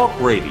Loud Talk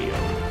Radio.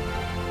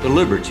 The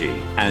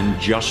liberty and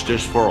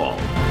justice for all.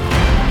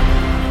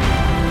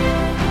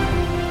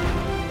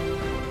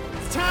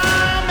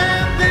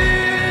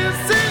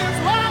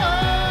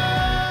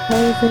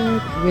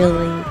 COVID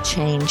really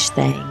changed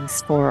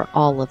things for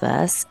all of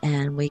us,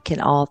 and we can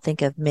all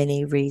think of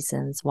many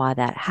reasons why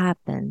that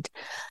happened.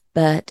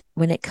 But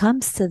when it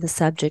comes to the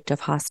subject of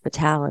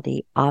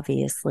hospitality,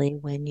 obviously,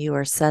 when you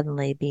are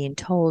suddenly being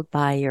told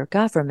by your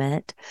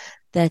government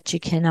that you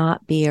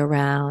cannot be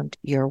around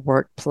your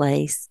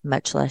workplace,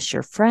 much less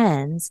your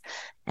friends,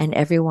 and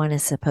everyone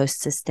is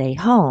supposed to stay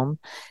home,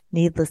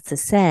 needless to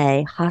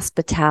say,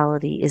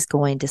 hospitality is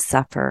going to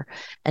suffer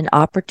and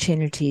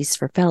opportunities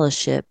for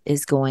fellowship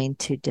is going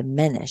to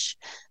diminish.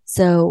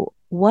 So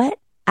what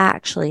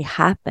actually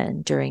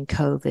happened during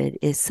COVID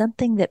is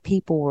something that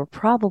people were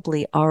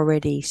probably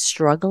already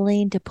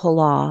struggling to pull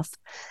off,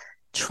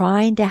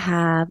 trying to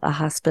have a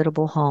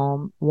hospitable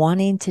home,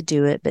 wanting to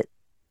do it, but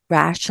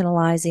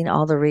rationalizing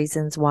all the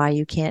reasons why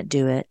you can't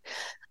do it.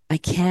 I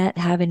can't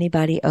have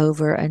anybody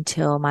over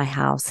until my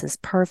house is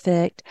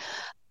perfect.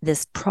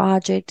 This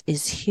project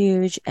is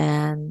huge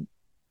and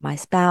my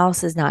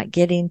spouse is not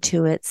getting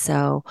to it,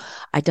 so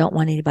I don't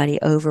want anybody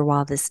over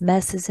while this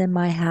mess is in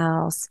my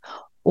house.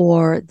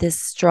 Or this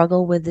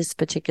struggle with this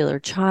particular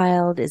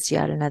child is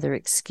yet another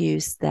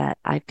excuse that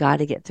I've got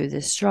to get through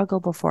this struggle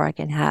before I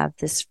can have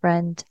this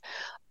friend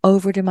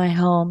over to my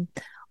home.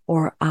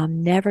 Or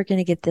I'm never going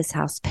to get this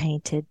house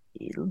painted.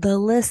 The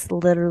list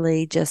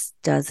literally just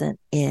doesn't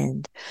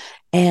end.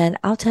 And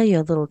I'll tell you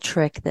a little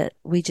trick that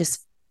we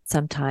just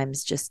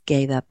sometimes just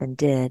gave up and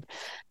did,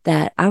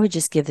 that I would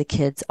just give the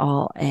kids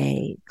all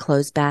a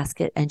clothes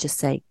basket and just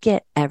say,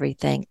 get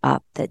everything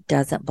up that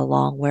doesn't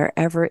belong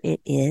wherever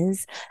it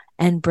is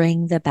and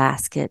bring the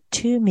basket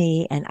to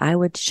me. And I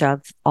would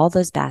shove all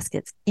those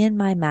baskets in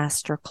my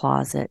master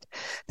closet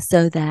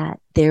so that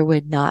there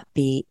would not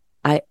be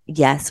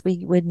yes,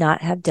 we would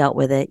not have dealt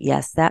with it.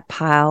 Yes, that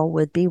pile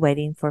would be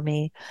waiting for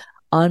me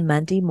on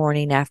Monday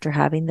morning after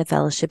having the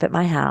fellowship at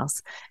my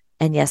house.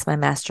 And yes, my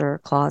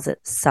master closet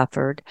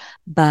suffered.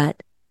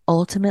 But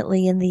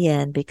ultimately, in the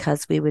end,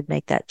 because we would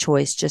make that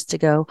choice just to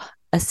go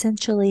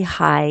essentially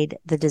hide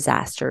the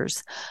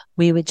disasters,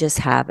 we would just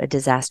have a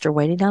disaster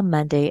waiting on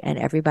Monday and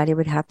everybody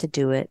would have to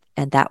do it.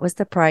 And that was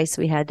the price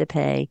we had to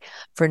pay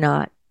for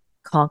not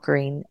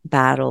conquering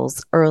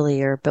battles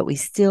earlier, but we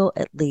still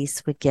at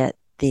least would get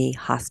the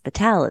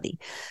hospitality.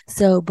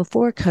 So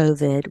before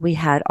COVID, we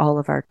had all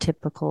of our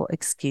typical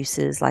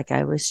excuses, like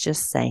I was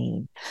just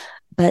saying.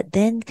 But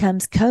then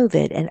comes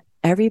COVID and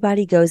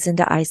everybody goes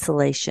into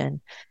isolation.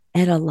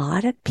 And a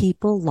lot of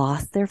people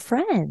lost their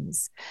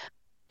friends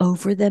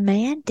over the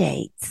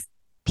mandates.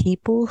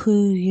 People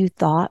who you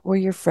thought were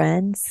your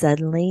friends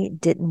suddenly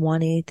didn't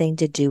want anything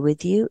to do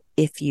with you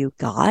if you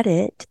got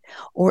it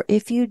or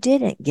if you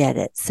didn't get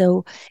it.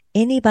 So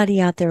anybody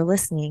out there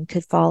listening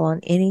could fall on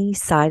any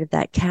side of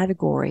that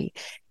category.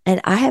 And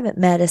I haven't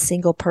met a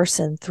single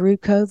person through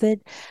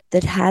COVID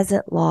that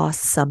hasn't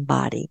lost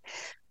somebody,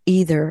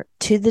 either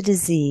to the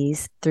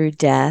disease through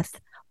death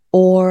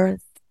or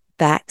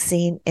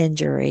vaccine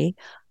injury.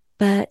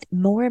 But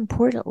more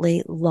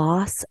importantly,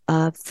 loss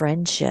of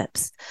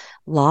friendships,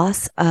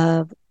 loss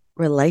of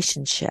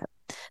relationship.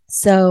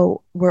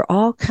 So we're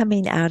all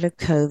coming out of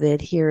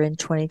COVID here in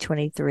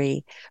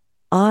 2023,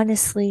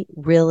 honestly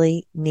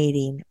really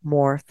needing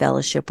more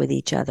fellowship with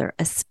each other,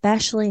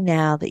 especially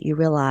now that you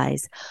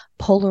realize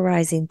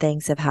polarizing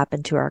things have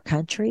happened to our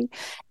country,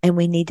 and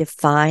we need to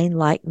find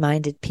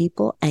like-minded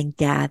people and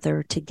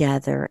gather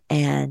together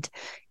and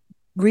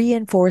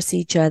reinforce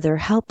each other,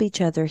 help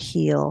each other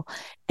heal,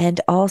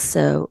 and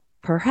also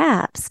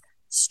perhaps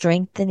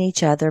strengthen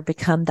each other,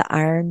 become the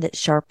iron that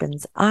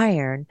sharpens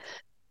iron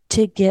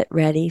to get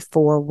ready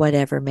for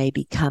whatever may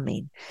be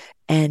coming,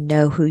 and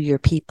know who your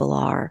people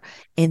are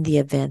in the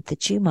event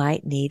that you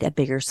might need a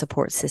bigger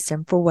support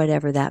system for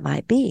whatever that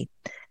might be.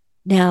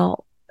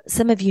 Now,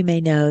 some of you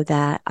may know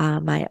that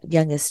my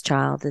youngest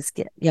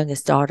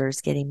daughter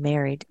is getting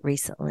married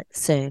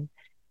soon.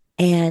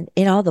 And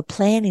in all the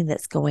planning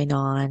that's going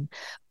on,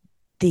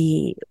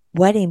 the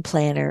wedding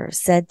planner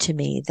said to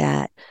me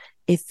that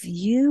if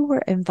you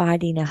were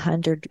inviting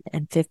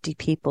 150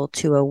 people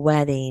to a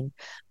wedding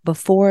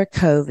before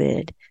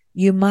COVID,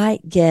 you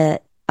might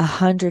get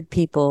 100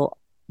 people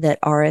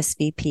that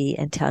RSVP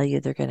and tell you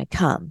they're going to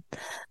come.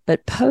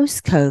 But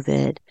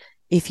post-COVID,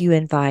 if you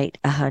invite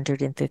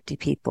 150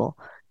 people,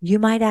 you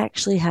might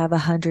actually have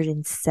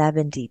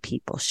 170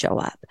 people show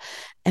up.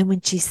 And when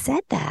she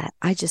said that,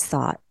 I just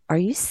thought, are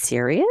you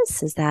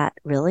serious? Is that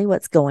really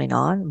what's going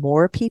on?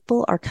 More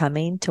people are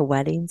coming to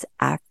weddings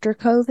after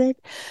COVID?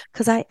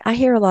 Because I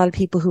hear a lot of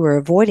people who are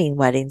avoiding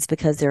weddings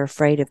because they're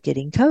afraid of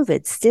getting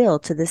COVID still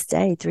to this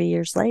day, 3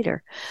 years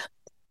later.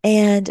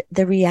 And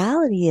the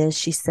reality is,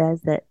 she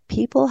says that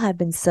people have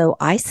been so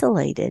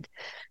isolated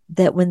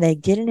that when they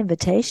get an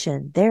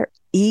invitation, they're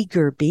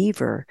eager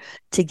beaver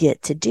to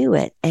get to do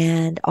it.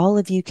 And all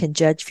of you can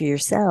judge for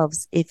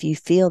yourselves if you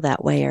feel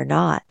that way or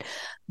not.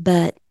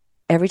 But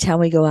every time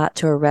we go out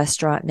to a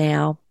restaurant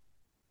now,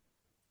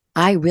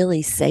 I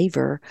really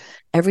savor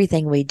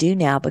everything we do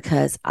now,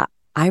 because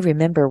I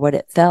remember what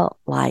it felt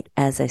like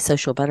as a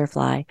social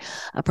butterfly,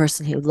 a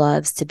person who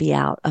loves to be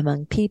out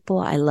among people.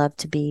 I love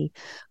to be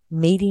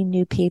meeting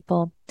new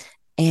people.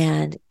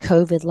 And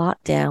COVID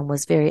lockdown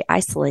was very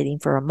isolating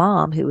for a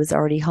mom who was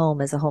already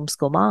home as a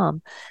homeschool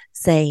mom,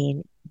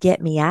 saying,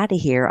 get me out of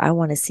here. I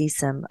want to see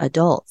some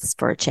adults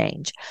for a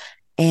change.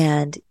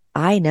 And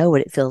I know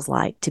what it feels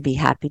like to be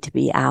happy to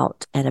be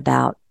out and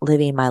about,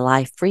 living my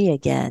life free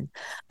again.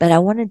 But I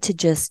wanted to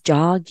just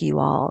jog you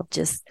all,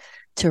 just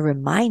to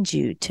remind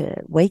you,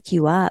 to wake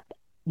you up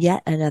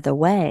yet another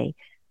way,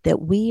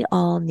 that we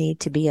all need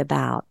to be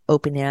about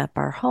opening up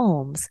our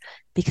homes,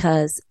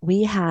 because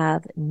we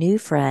have new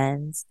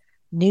friends,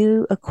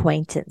 new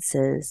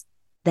acquaintances,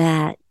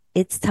 that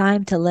it's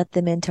time to let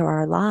them into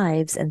our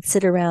lives and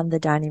sit around the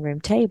dining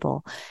room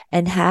table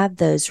and have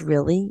those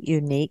really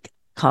unique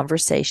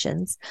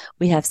conversations.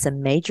 We have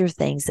some major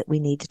things that we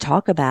need to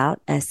talk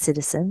about as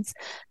citizens.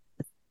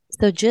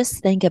 So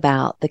just think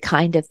about the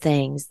kind of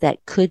things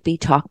that could be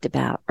talked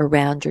about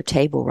around your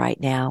table right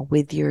now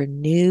with your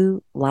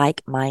new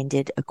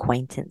like-minded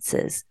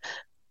acquaintances.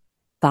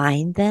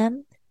 Find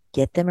them,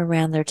 get them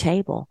around their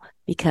table,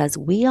 because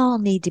we all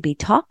need to be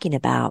talking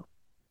about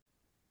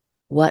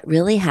what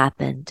really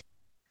happened.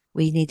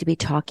 We need to be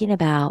talking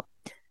about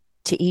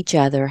to each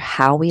other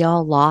how we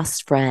all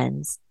lost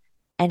friends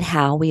and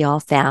how we all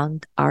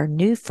found our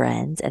new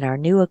friends and our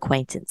new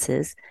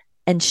acquaintances,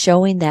 and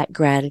showing that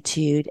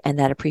gratitude and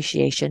that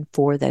appreciation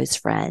for those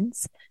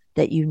friends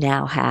that you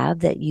now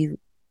have, that you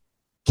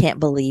can't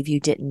believe you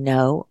didn't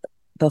know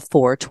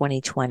before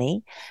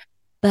 2020.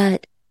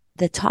 But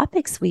the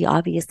topics we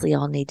obviously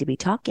all need to be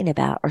talking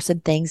about are some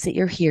things that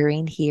you're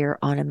hearing here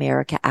on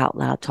America Out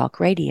Loud Talk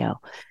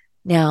Radio.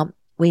 Now,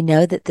 we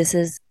know that this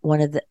is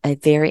a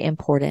very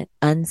important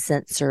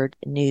uncensored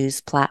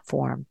news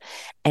platform.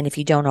 And if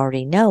you don't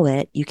already know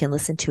it, you can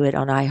listen to it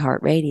on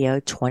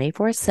iHeartRadio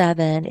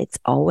 24/7. It's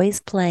always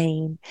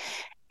playing.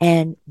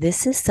 And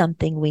this is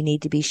something we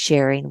need to be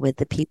sharing with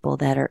the people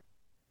that are,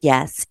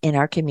 yes, in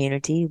our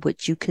community,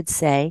 which you could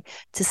say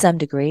to some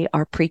degree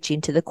are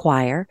preaching to the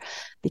choir,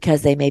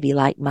 because they may be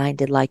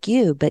like-minded like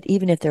you. But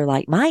even if they're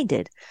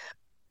like-minded,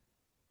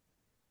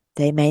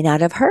 they may not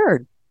have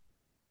heard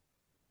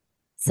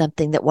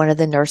something that one of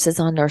the nurses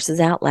on Nurses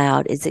Out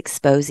Loud is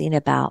exposing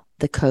about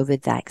the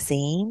COVID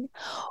vaccine,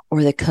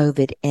 or the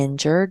COVID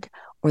injured,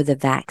 or the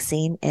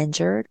vaccine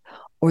injured,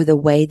 or the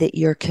way that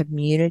your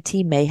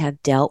community may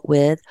have dealt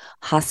with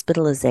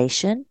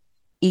hospitalization.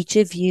 Each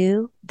of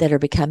you that are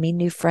becoming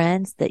new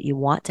friends that you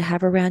want to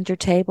have around your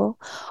table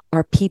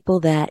are people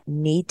that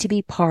need to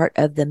be part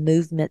of the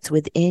movements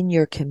within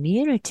your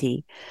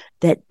community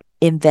that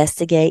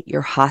investigate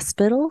your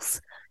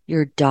hospitals,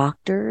 your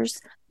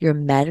doctors, your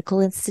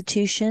medical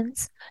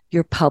institutions,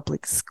 your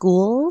public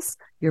schools,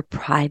 your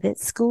private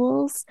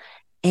schools,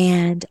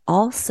 and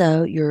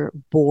also your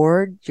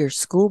board, your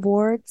school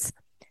boards,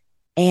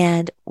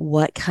 and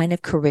what kind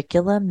of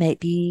curriculum may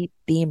be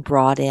being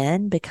brought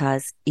in.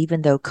 Because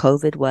even though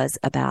COVID was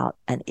about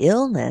an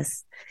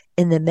illness,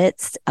 in the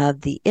midst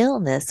of the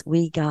illness,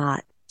 we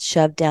got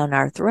shoved down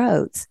our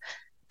throats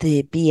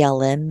the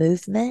BLM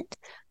movement,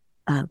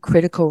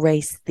 critical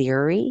race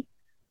theory,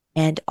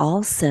 And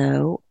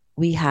also,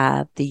 we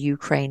have the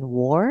Ukraine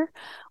war.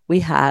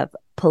 We have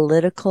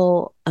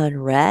political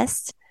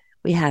unrest.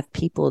 We have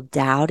people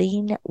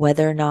doubting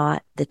whether or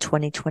not the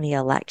 2020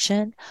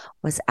 election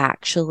was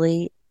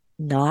actually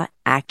not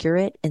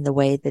accurate in the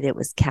way that it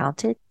was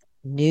counted.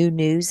 New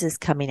news is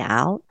coming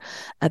out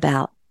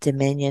about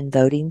Dominion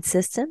voting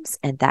systems,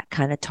 and that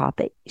kind of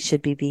topic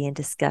should be being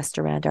discussed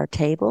around our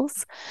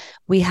tables.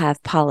 We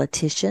have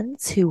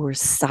politicians who were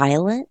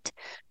silent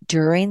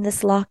during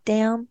this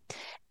lockdown,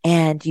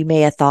 and you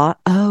may have thought,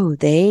 oh,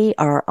 they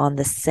are on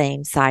the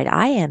same side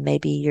I am.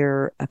 Maybe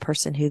you're a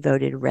person who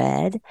voted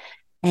red,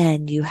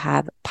 and you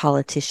have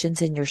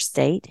politicians in your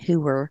state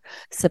who were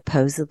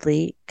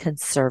supposedly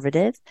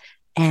conservative,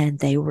 and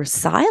they were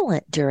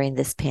silent during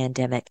this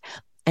pandemic.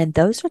 And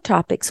those are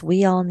topics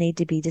we all need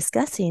to be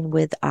discussing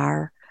with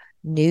our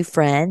new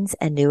friends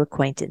and new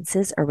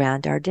acquaintances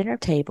around our dinner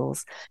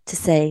tables to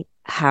say,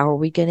 how are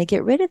we going to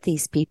get rid of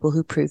these people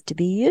who proved to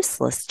be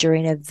useless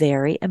during a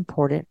very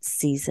important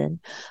season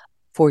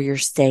for your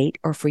state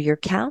or for your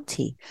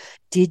county?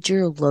 Did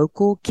your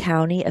local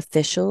county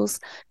officials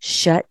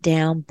shut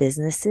down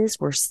businesses?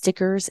 Were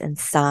stickers and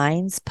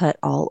signs put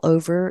all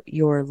over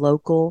your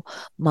local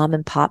mom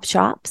and pop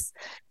shops?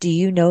 Do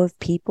you know of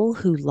people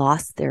who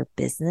lost their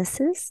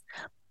businesses?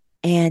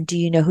 And do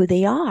you know who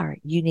they are?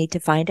 You need to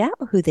find out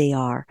who they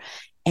are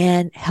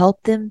and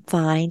help them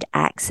find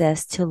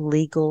access to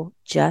legal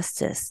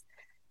justice,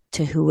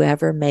 to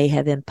whoever may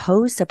have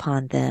imposed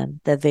upon them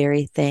the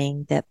very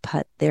thing that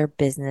put their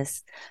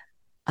business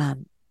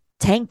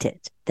tainted,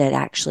 that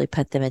actually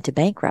put them into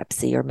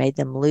bankruptcy or made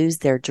them lose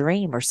their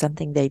dream or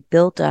something they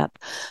built up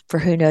for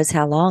who knows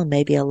how long,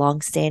 maybe a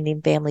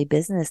long-standing family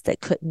business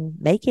that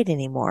couldn't make it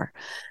anymore.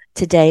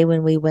 Today,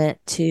 when we went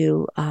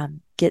to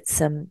get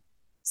some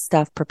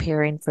stuff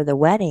preparing for the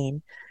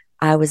wedding,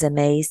 I was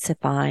amazed to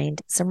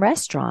find some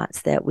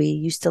restaurants that we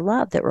used to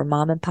love that were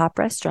mom and pop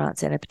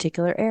restaurants in a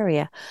particular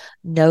area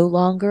no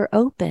longer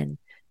open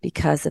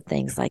because of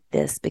things like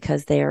this,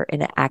 because they're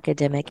in an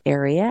academic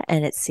area.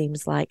 And it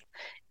seems like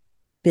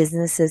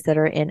businesses that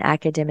are in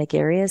academic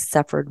areas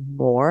suffered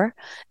more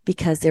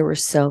because there were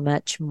so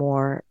much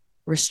more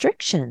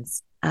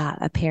restrictions.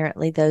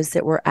 Apparently, those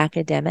that were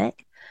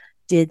academic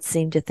did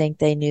seem to think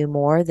they knew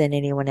more than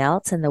anyone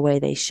else. And the way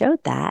they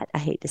showed that, I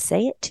hate to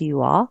say it to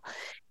you all,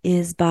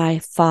 is by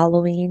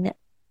following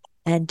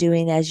and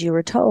doing as you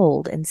were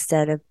told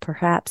instead of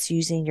perhaps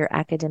using your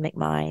academic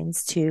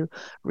minds to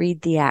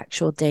read the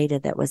actual data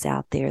that was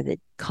out there that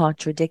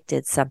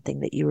contradicted something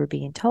that you were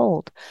being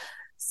told.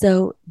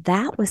 So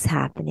that was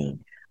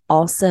happening.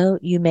 Also,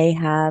 you may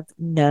have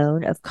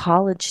known of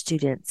college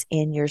students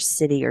in your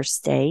city or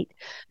state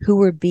who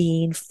were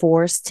being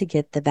forced to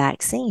get the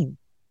vaccine.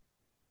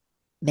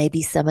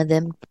 Maybe some of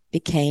them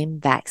became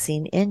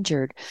vaccine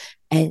injured,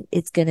 and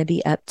it's going to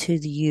be up to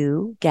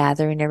you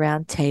gathering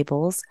around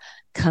tables,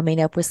 coming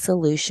up with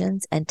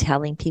solutions and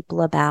telling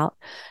people about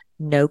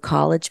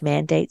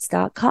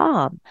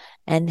nocollegemandates.com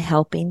and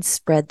helping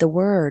spread the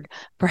word.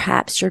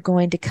 Perhaps you're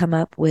going to come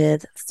up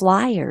with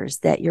flyers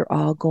that you're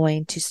all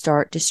going to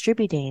start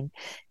distributing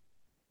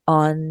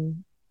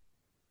on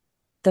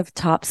the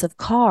tops of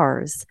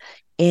cars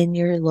in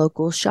your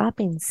local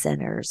shopping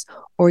centers,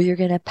 or you're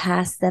going to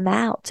pass them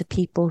out to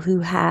people who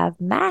have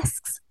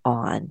masks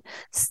on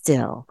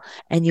still,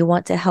 and you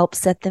want to help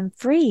set them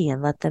free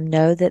and let them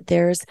know that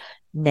there's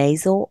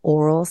nasal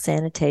oral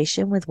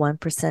sanitation with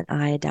 1%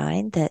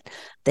 iodine, that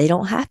they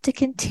don't have to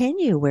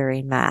continue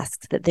wearing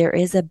masks, that there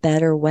is a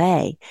better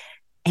way.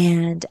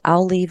 And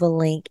I'll leave a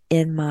link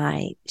in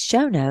my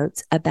show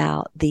notes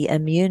about the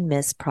Immune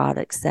Mist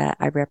products that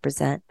I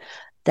represent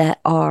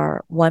that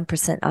are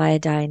 1%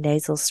 iodine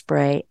nasal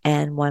spray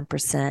and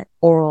 1%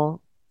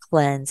 oral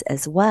cleanse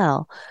as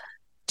well,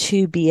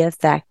 to be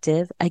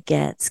effective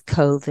against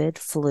COVID,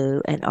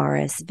 flu, and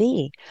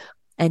RSV.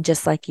 And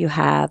just like you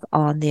have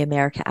on the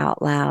America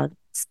Out Loud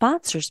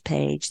sponsors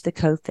page, the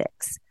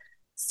CoFix.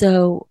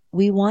 So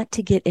we want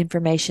to get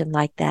information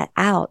like that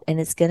out, and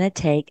it's going to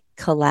take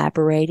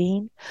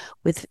collaborating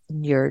with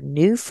your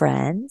new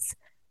friends,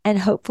 and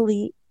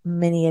hopefully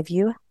many of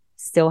you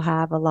still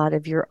have a lot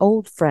of your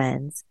old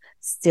friends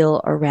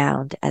still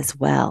around as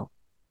well.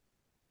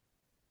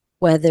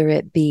 Whether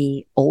it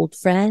be old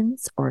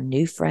friends or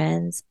new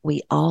friends,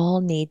 we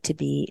all need to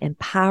be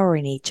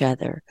empowering each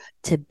other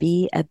to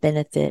be a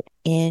benefit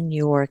in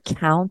your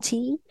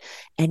county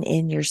and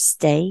in your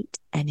state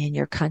and in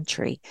your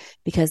country.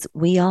 Because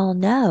we all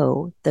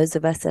know, those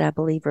of us that I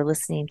believe are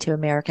listening to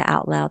America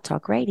Out Loud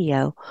Talk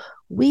Radio,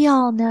 we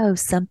all know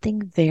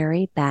something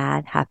very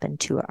bad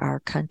happened to our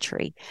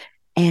country.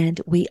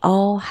 And we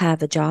all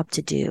have a job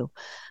to do.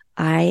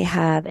 I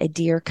have a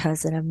dear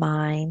cousin of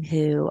mine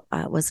who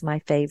was my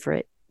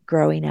favorite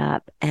growing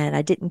up, and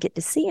I didn't get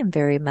to see him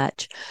very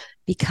much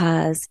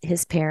because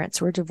his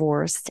parents were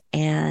divorced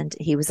and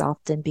he was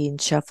often being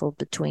shuffled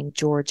between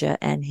Georgia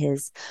and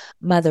his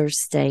mother's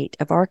state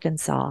of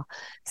Arkansas.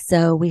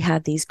 So we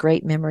have these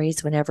great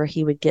memories whenever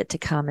he would get to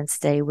come and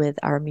stay with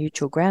our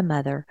mutual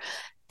grandmother.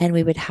 and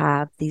we would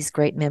have these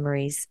great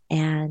memories.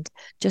 And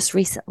just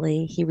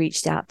recently, he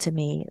reached out to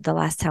me. The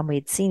last time we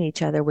had seen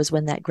each other was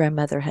when that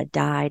grandmother had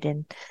died.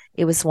 And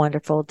it was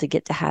wonderful to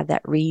get to have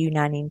that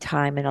reuniting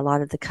time. And a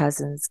lot of the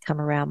cousins come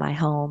around my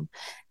home,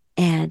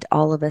 and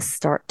all of us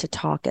start to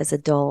talk as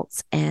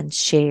adults and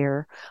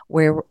share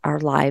where our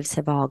lives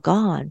have all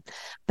gone.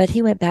 But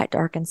he went back to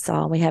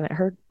Arkansas, and we haven't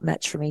heard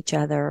much from each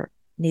other.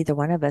 Neither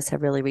one of us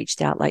have really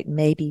reached out, like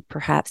maybe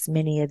perhaps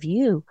many of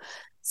you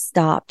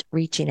stopped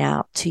reaching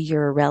out to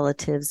your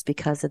relatives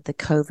because of the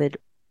COVID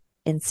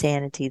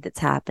insanity that's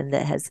happened,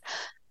 that has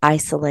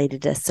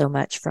isolated us so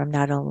much from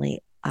not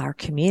only our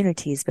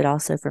communities, but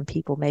also from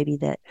people maybe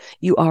that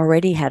you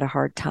already had a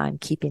hard time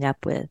keeping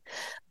up with.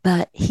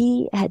 But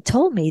he had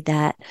told me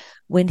that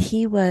when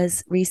he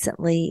was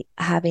recently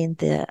having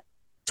the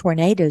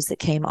tornadoes that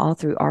came all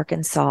through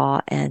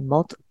Arkansas and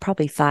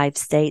probably 5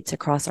 states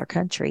across our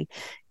country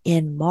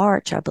in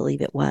March, I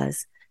believe it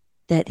was,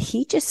 that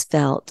he just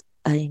felt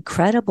an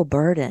incredible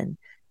burden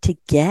to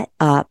get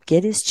up,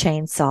 get his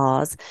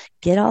chainsaws,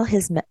 get all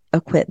his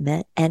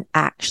equipment, and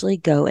actually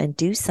go and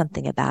do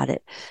something about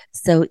it.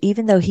 So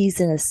even though he's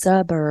in a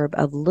suburb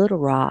of Little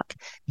Rock,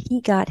 he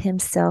got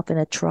himself in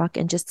a truck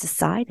and just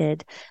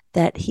decided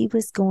that he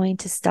was going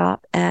to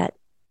stop at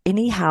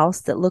any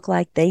house that looked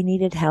like they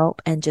needed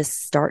help and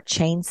just start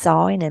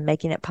chainsawing and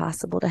making it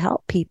possible to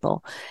help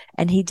people.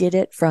 And he did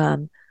it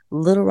from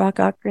Little Rock,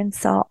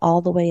 Arkansas,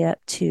 all the way up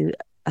to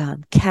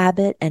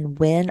Cabot and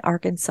Wynne,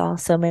 Arkansas.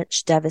 So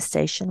much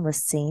devastation was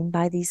seen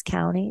by these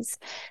counties.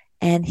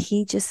 And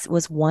he just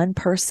was one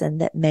person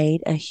that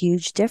made a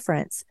huge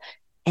difference.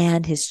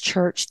 And his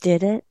church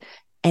did it.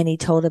 And he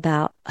told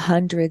about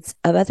hundreds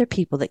of other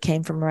people that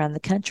came from around the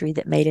country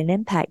that made an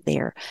impact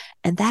there.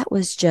 And that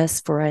was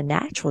just for a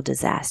natural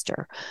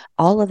disaster.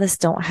 All of us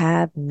don't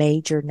have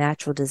major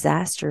natural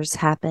disasters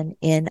happen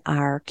in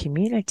our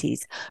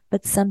communities,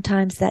 but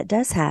sometimes that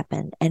does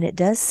happen. And it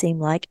does seem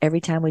like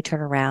every time we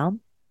turn around,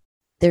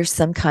 there's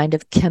some kind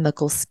of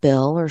chemical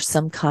spill or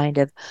some kind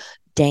of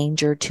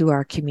danger to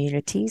our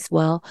communities.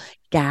 Well,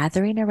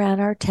 gathering around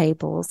our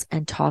tables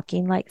and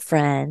talking like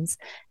friends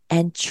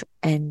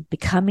and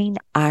becoming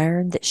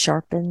iron that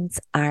sharpens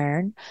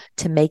iron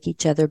to make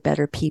each other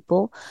better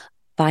people,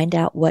 find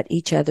out what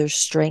each other's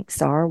strengths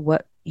are,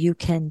 what you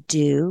can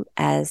do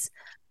as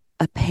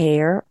a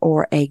pair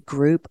or a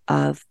group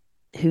of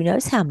who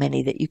knows how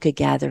many that you could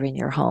gather in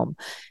your home.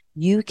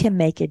 You can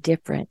make a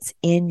difference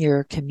in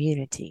your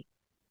community.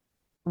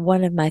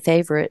 One of my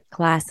favorite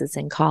classes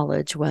in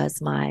college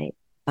was my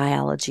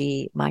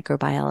biology,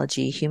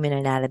 microbiology, human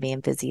anatomy,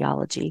 and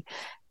physiology.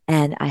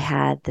 And I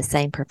had the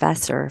same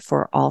professor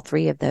for all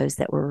 3 of those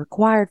that were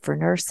required for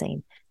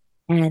nursing.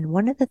 And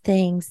one of the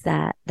things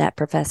that that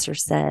professor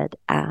said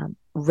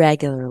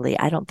regularly,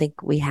 I don't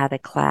think we had a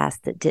class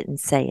that didn't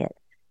say it.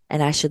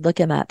 And I should look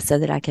him up so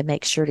that I can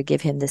make sure to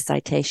give him this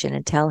citation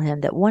and tell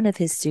him that one of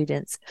his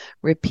students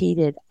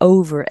repeated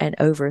over and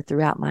over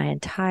throughout my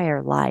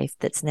entire life,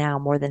 that's now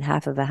more than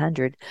half of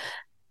 100,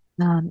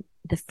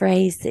 the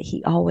phrase that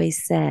he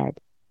always said,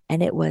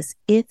 and it was,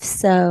 if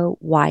so,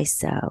 why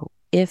so?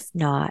 If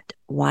not,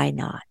 why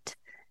not?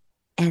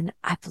 And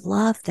I've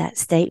loved that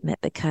statement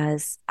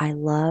because I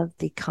love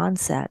the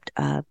concept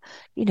of,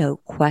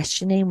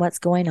 questioning what's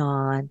going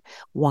on.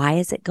 Why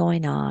is it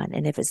going on?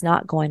 And if it's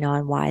not going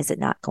on, why is it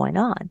not going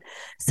on?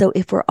 So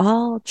if we're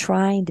all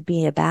trying to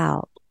be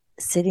about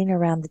sitting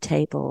around the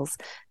tables,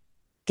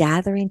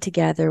 gathering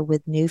together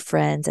with new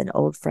friends and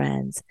old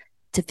friends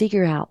to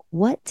figure out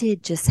what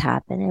did just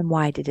happen and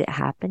why did it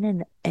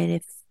happen?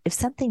 And if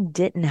something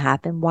didn't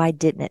happen, why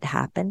didn't it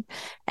happen?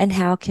 And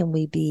how can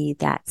we be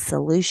that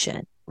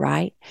solution?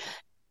 Right?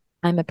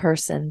 I'm a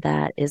person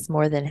that is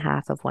more than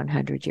half of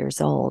 100 years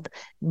old.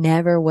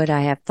 Never would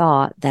I have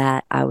thought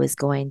that I was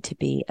going to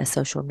be a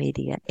social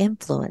media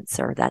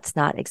influencer. That's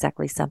not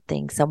exactly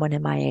something someone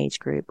in my age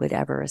group would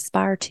ever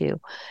aspire to.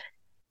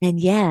 And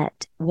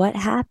yet, what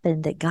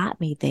happened that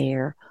got me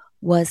there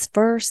was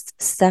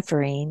first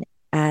suffering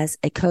as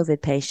a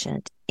COVID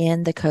patient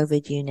in the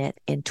COVID unit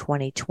in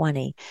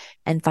 2020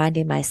 and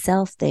finding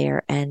myself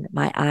there and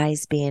my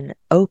eyes being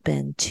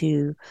open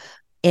to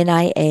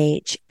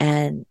NIH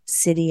and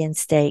city and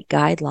state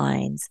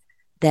guidelines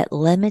that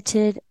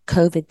limited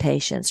COVID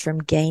patients from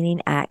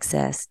gaining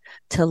access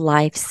to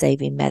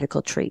life-saving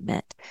medical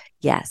treatment.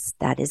 Yes,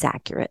 that is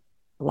accurate.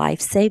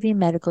 Life-saving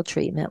medical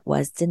treatment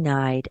was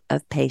denied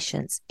of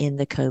patients in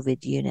the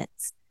COVID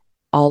units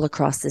all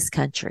across this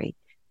country.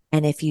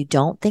 And if you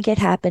don't think it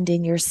happened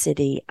in your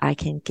city, I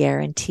can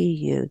guarantee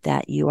you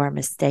that you are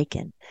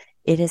mistaken.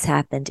 It has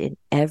happened in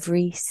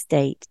every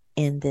state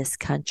in this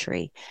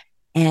country.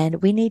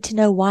 And we need to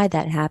know why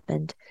that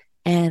happened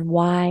and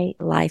why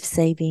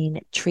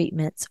life-saving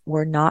treatments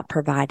were not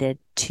provided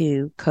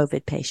to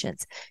COVID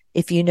patients.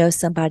 If you know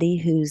somebody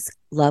whose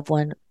loved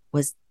one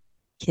was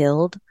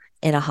killed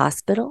in a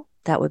hospital,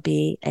 that would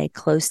be a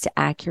close to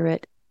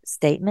accurate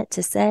statement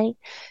to say,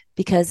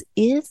 because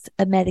if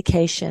a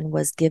medication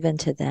was given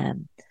to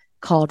them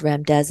called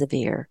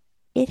remdesivir,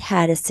 it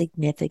had a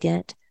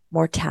significant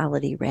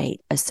mortality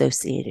rate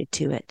associated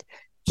to it.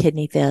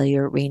 kidney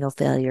failure, renal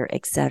failure,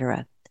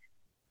 etc.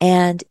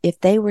 And if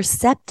they were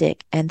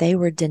septic and they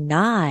were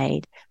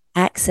denied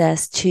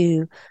access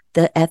to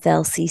the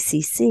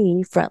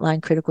FLCCC,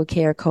 Frontline Critical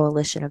Care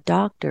Coalition of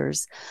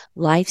Doctors,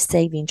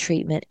 life-saving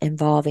treatment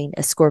involving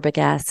ascorbic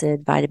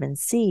acid, vitamin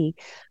C,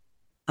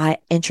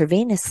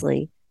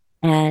 intravenously,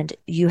 and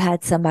you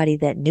had somebody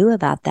that knew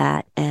about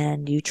that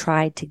and you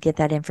tried to get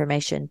that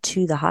information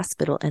to the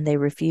hospital and they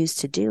refused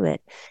to do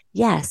it,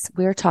 yes,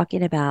 we're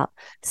talking about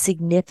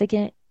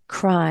significant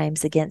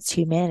crimes against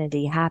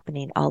humanity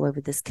happening all over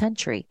this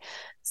country.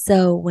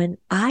 So when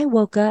I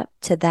woke up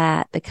to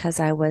that, because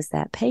I was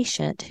that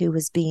patient who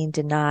was being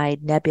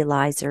denied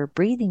nebulizer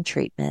breathing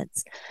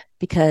treatments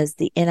because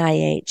the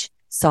NIH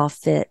saw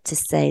fit to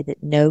say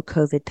that no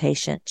COVID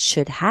patient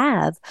should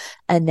have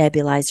a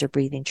nebulizer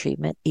breathing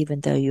treatment,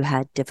 even though you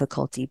had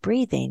difficulty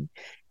breathing.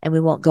 And we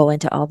won't go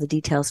into all the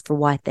details for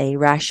what they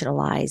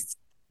rationalized.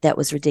 That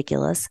was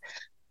ridiculous.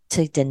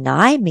 To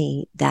deny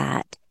me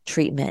that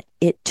treatment,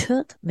 it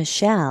took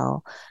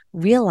Michele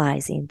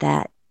realizing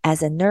that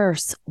as a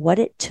nurse, what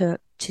it took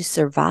to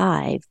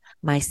survive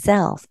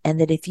myself, and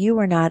that if you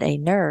were not a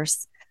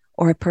nurse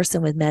or a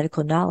person with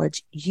medical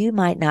knowledge, you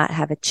might not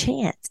have a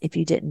chance if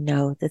you didn't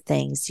know the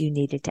things you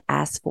needed to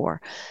ask for.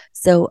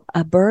 So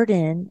a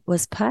burden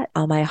was put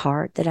on my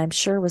heart that I'm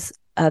sure was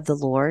of the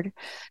Lord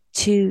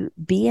to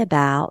be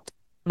about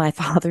my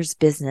Father's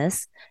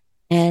business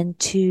and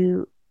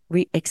to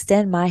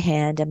extend my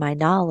hand and my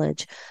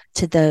knowledge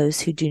to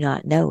those who do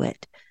not know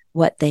it,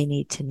 what they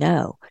need to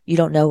know. You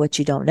don't know what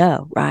you don't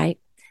know, right?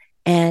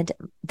 And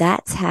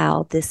that's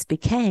how this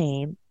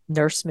became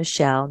Nurse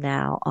Michele,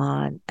 now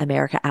on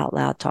America Out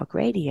Loud Talk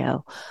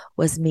Radio,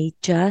 was me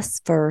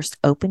just first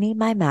opening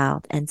my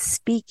mouth and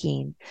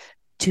speaking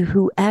to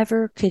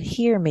whoever could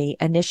hear me,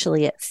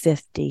 initially at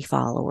 50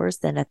 followers,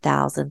 then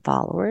 1,000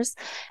 followers,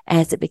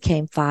 as it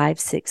became 5,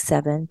 6,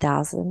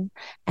 7,000,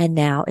 and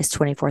now is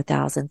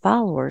 24,000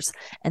 followers.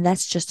 And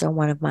that's just on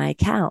one of my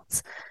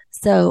accounts.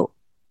 So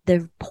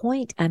the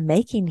point I'm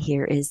making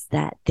here is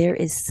that there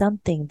is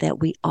something that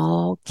we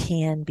all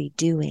can be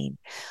doing.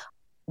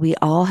 We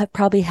all have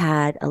probably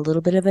had a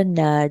little bit of a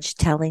nudge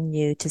telling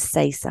you to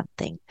say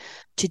something,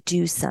 to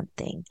do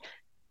something.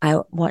 I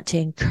want to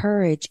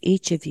encourage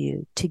each of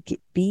you to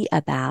be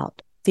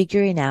about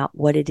figuring out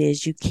what it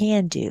is you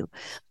can do.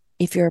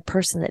 If you're a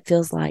person that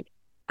feels like,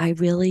 I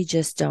really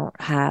just don't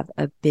have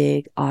a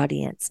big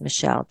audience,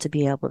 Michele, to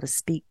be able to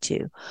speak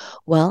to.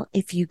 Well,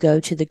 if you go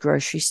to the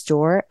grocery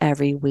store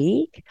every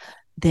week,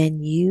 then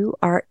you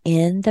are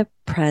in the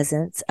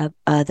presence of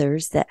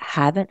others that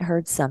haven't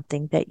heard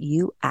something that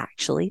you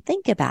actually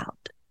think about.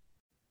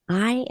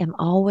 I am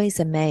always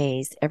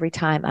amazed every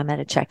time I'm at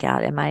a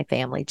checkout and my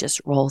family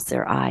just rolls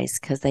their eyes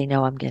because they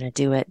know I'm going to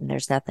do it and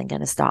there's nothing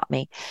going to stop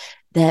me.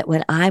 That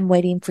when I'm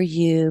waiting for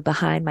you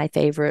behind my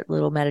favorite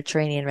little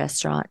Mediterranean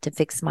restaurant to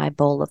fix my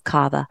bowl of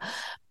kava,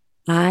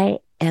 I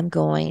am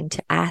going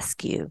to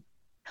ask you,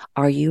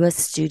 are you a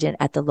student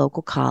at the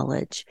local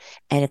college?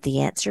 And if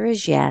the answer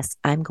is yes,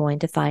 I'm going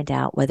to find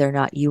out whether or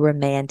not you were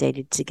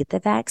mandated to get the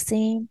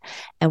vaccine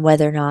and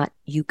whether or not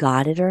you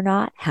got it or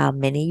not, how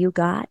many you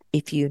got,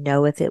 if you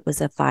know if it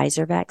was a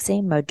Pfizer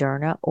vaccine,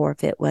 Moderna, or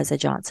if it was a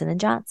Johnson &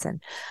 Johnson.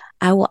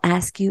 I will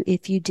ask you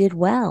if you did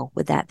well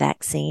with that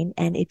vaccine.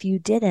 And if you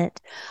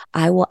didn't,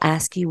 I will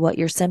ask you what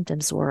your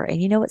symptoms were.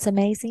 And you know what's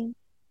amazing?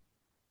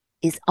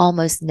 Is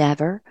almost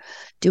never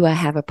do I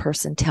have a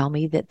person tell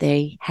me that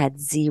they had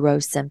 0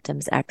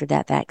 symptoms after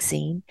that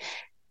vaccine.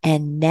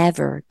 And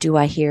never do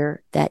I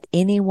hear that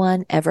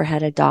anyone ever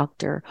had a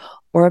doctor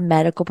or a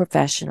medical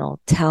professional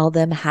tell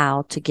them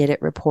how to get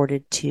it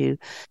reported to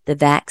the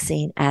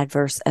Vaccine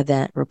Adverse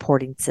Event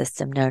Reporting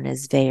System known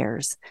as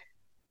VAERS.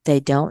 They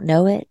don't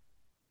know it.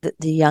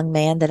 The young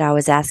man that I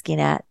was asking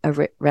at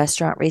a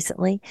restaurant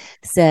recently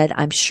said,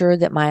 I'm sure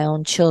that my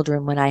own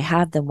children, when I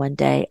have them one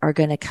day, are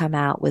going to come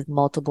out with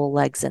multiple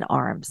legs and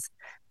arms.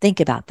 Think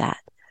about that.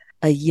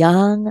 A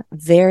young,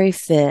 very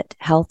fit,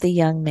 healthy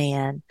young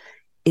man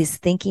is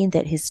thinking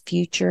that his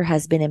future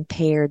has been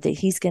impaired, that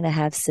he's going to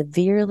have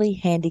severely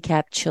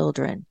handicapped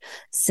children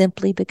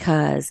simply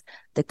because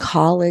the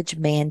college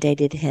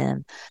mandated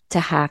him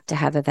to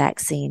have a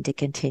vaccine to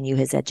continue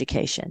his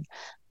education.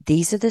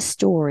 These are the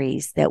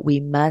stories that we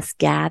must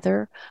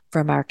gather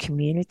from our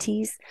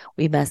communities.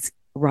 We must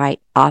write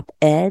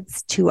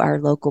op-eds to our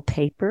local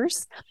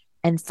papers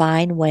and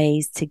find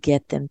ways to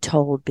get them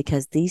told,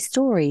 because these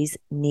stories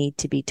need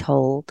to be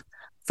told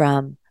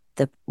from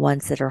the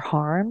ones that are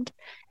harmed.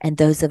 And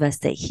those of us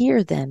that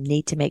hear them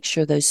need to make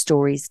sure those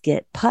stories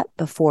get put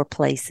before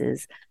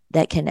places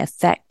that can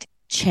affect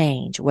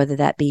change, whether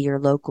that be your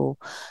local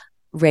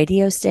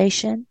radio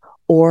station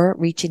or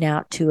reaching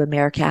out to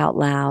America Out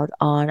Loud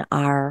on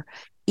our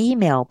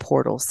email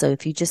portal. So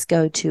if you just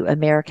go to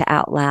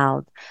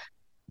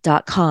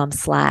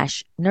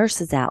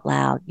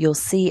americaoutloud.com/nursesoutloud, you'll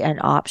see an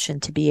option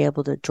to be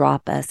able to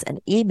drop us an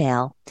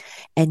email.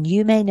 And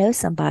you may know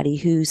somebody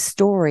whose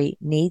story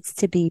needs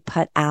to be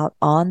put out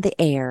on the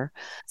air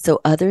so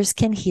others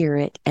can hear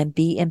it and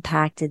be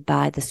impacted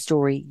by the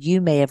story you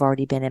may have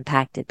already been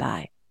impacted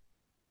by.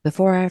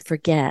 Before I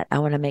forget, I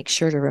want to make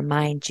sure to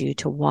remind you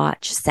to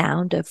watch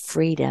Sound of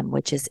Freedom,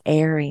 which is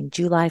airing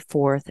July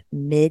 4th,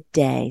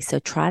 midday. So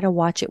try to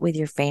watch it with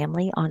your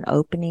family on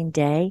opening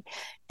day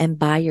and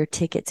buy your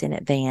tickets in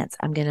advance.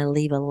 I'm going to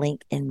leave a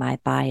link in my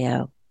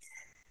bio.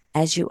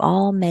 As you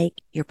all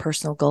make your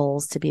personal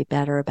goals to be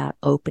better about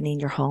opening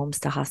your homes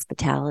to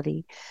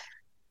hospitality,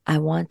 I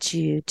want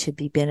you to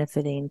be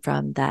benefiting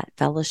from that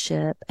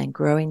fellowship and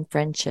growing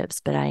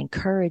friendships, but I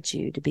encourage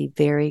you to be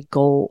very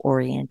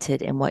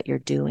goal-oriented in what you're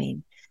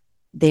doing.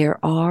 There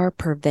are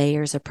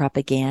purveyors of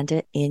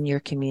propaganda in your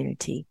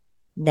community.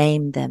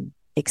 Name them,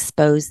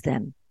 expose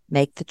them,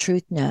 make the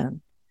truth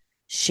known.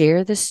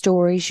 Share the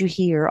stories you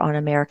hear on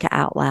America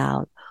Out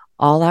Loud.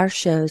 All our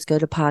shows go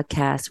to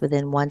podcast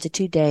within 1 to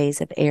 2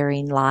 days of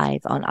airing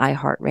live on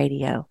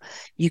iHeartRadio.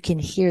 You can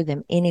hear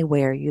them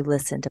anywhere you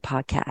listen to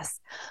podcasts.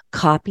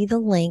 Copy the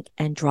link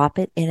and drop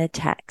it in a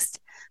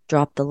text.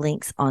 Drop the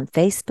links on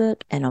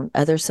Facebook and on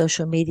other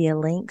social media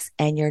links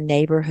and your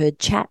neighborhood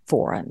chat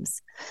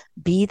forums.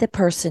 Be the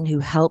person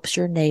who helps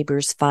your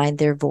neighbors find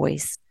their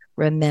voice.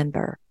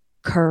 Remember,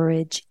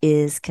 courage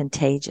is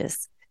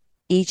contagious.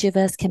 Each of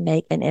us can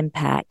make an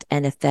impact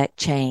and affect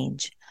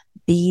change.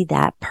 Be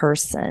that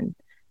person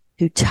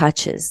who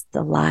touches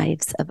the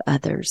lives of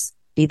others.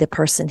 Be the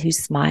person who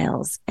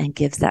smiles and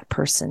gives that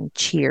person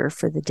cheer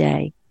for the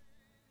day.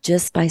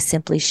 Just by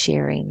simply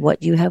sharing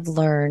what you have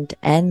learned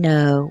and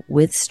know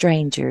with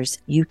strangers,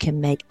 you can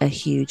make a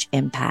huge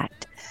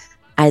impact.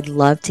 I'd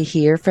love to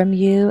hear from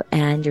you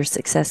and your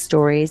success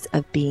stories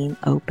of being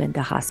open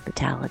to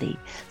hospitality.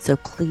 So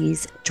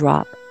please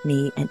drop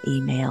me an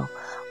email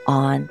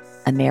on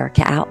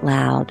America Out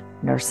Loud,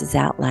 Nurses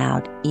Out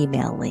Loud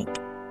email link.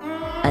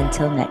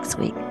 Until next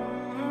week.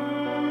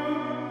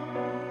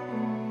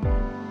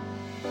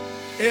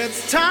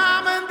 It's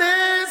time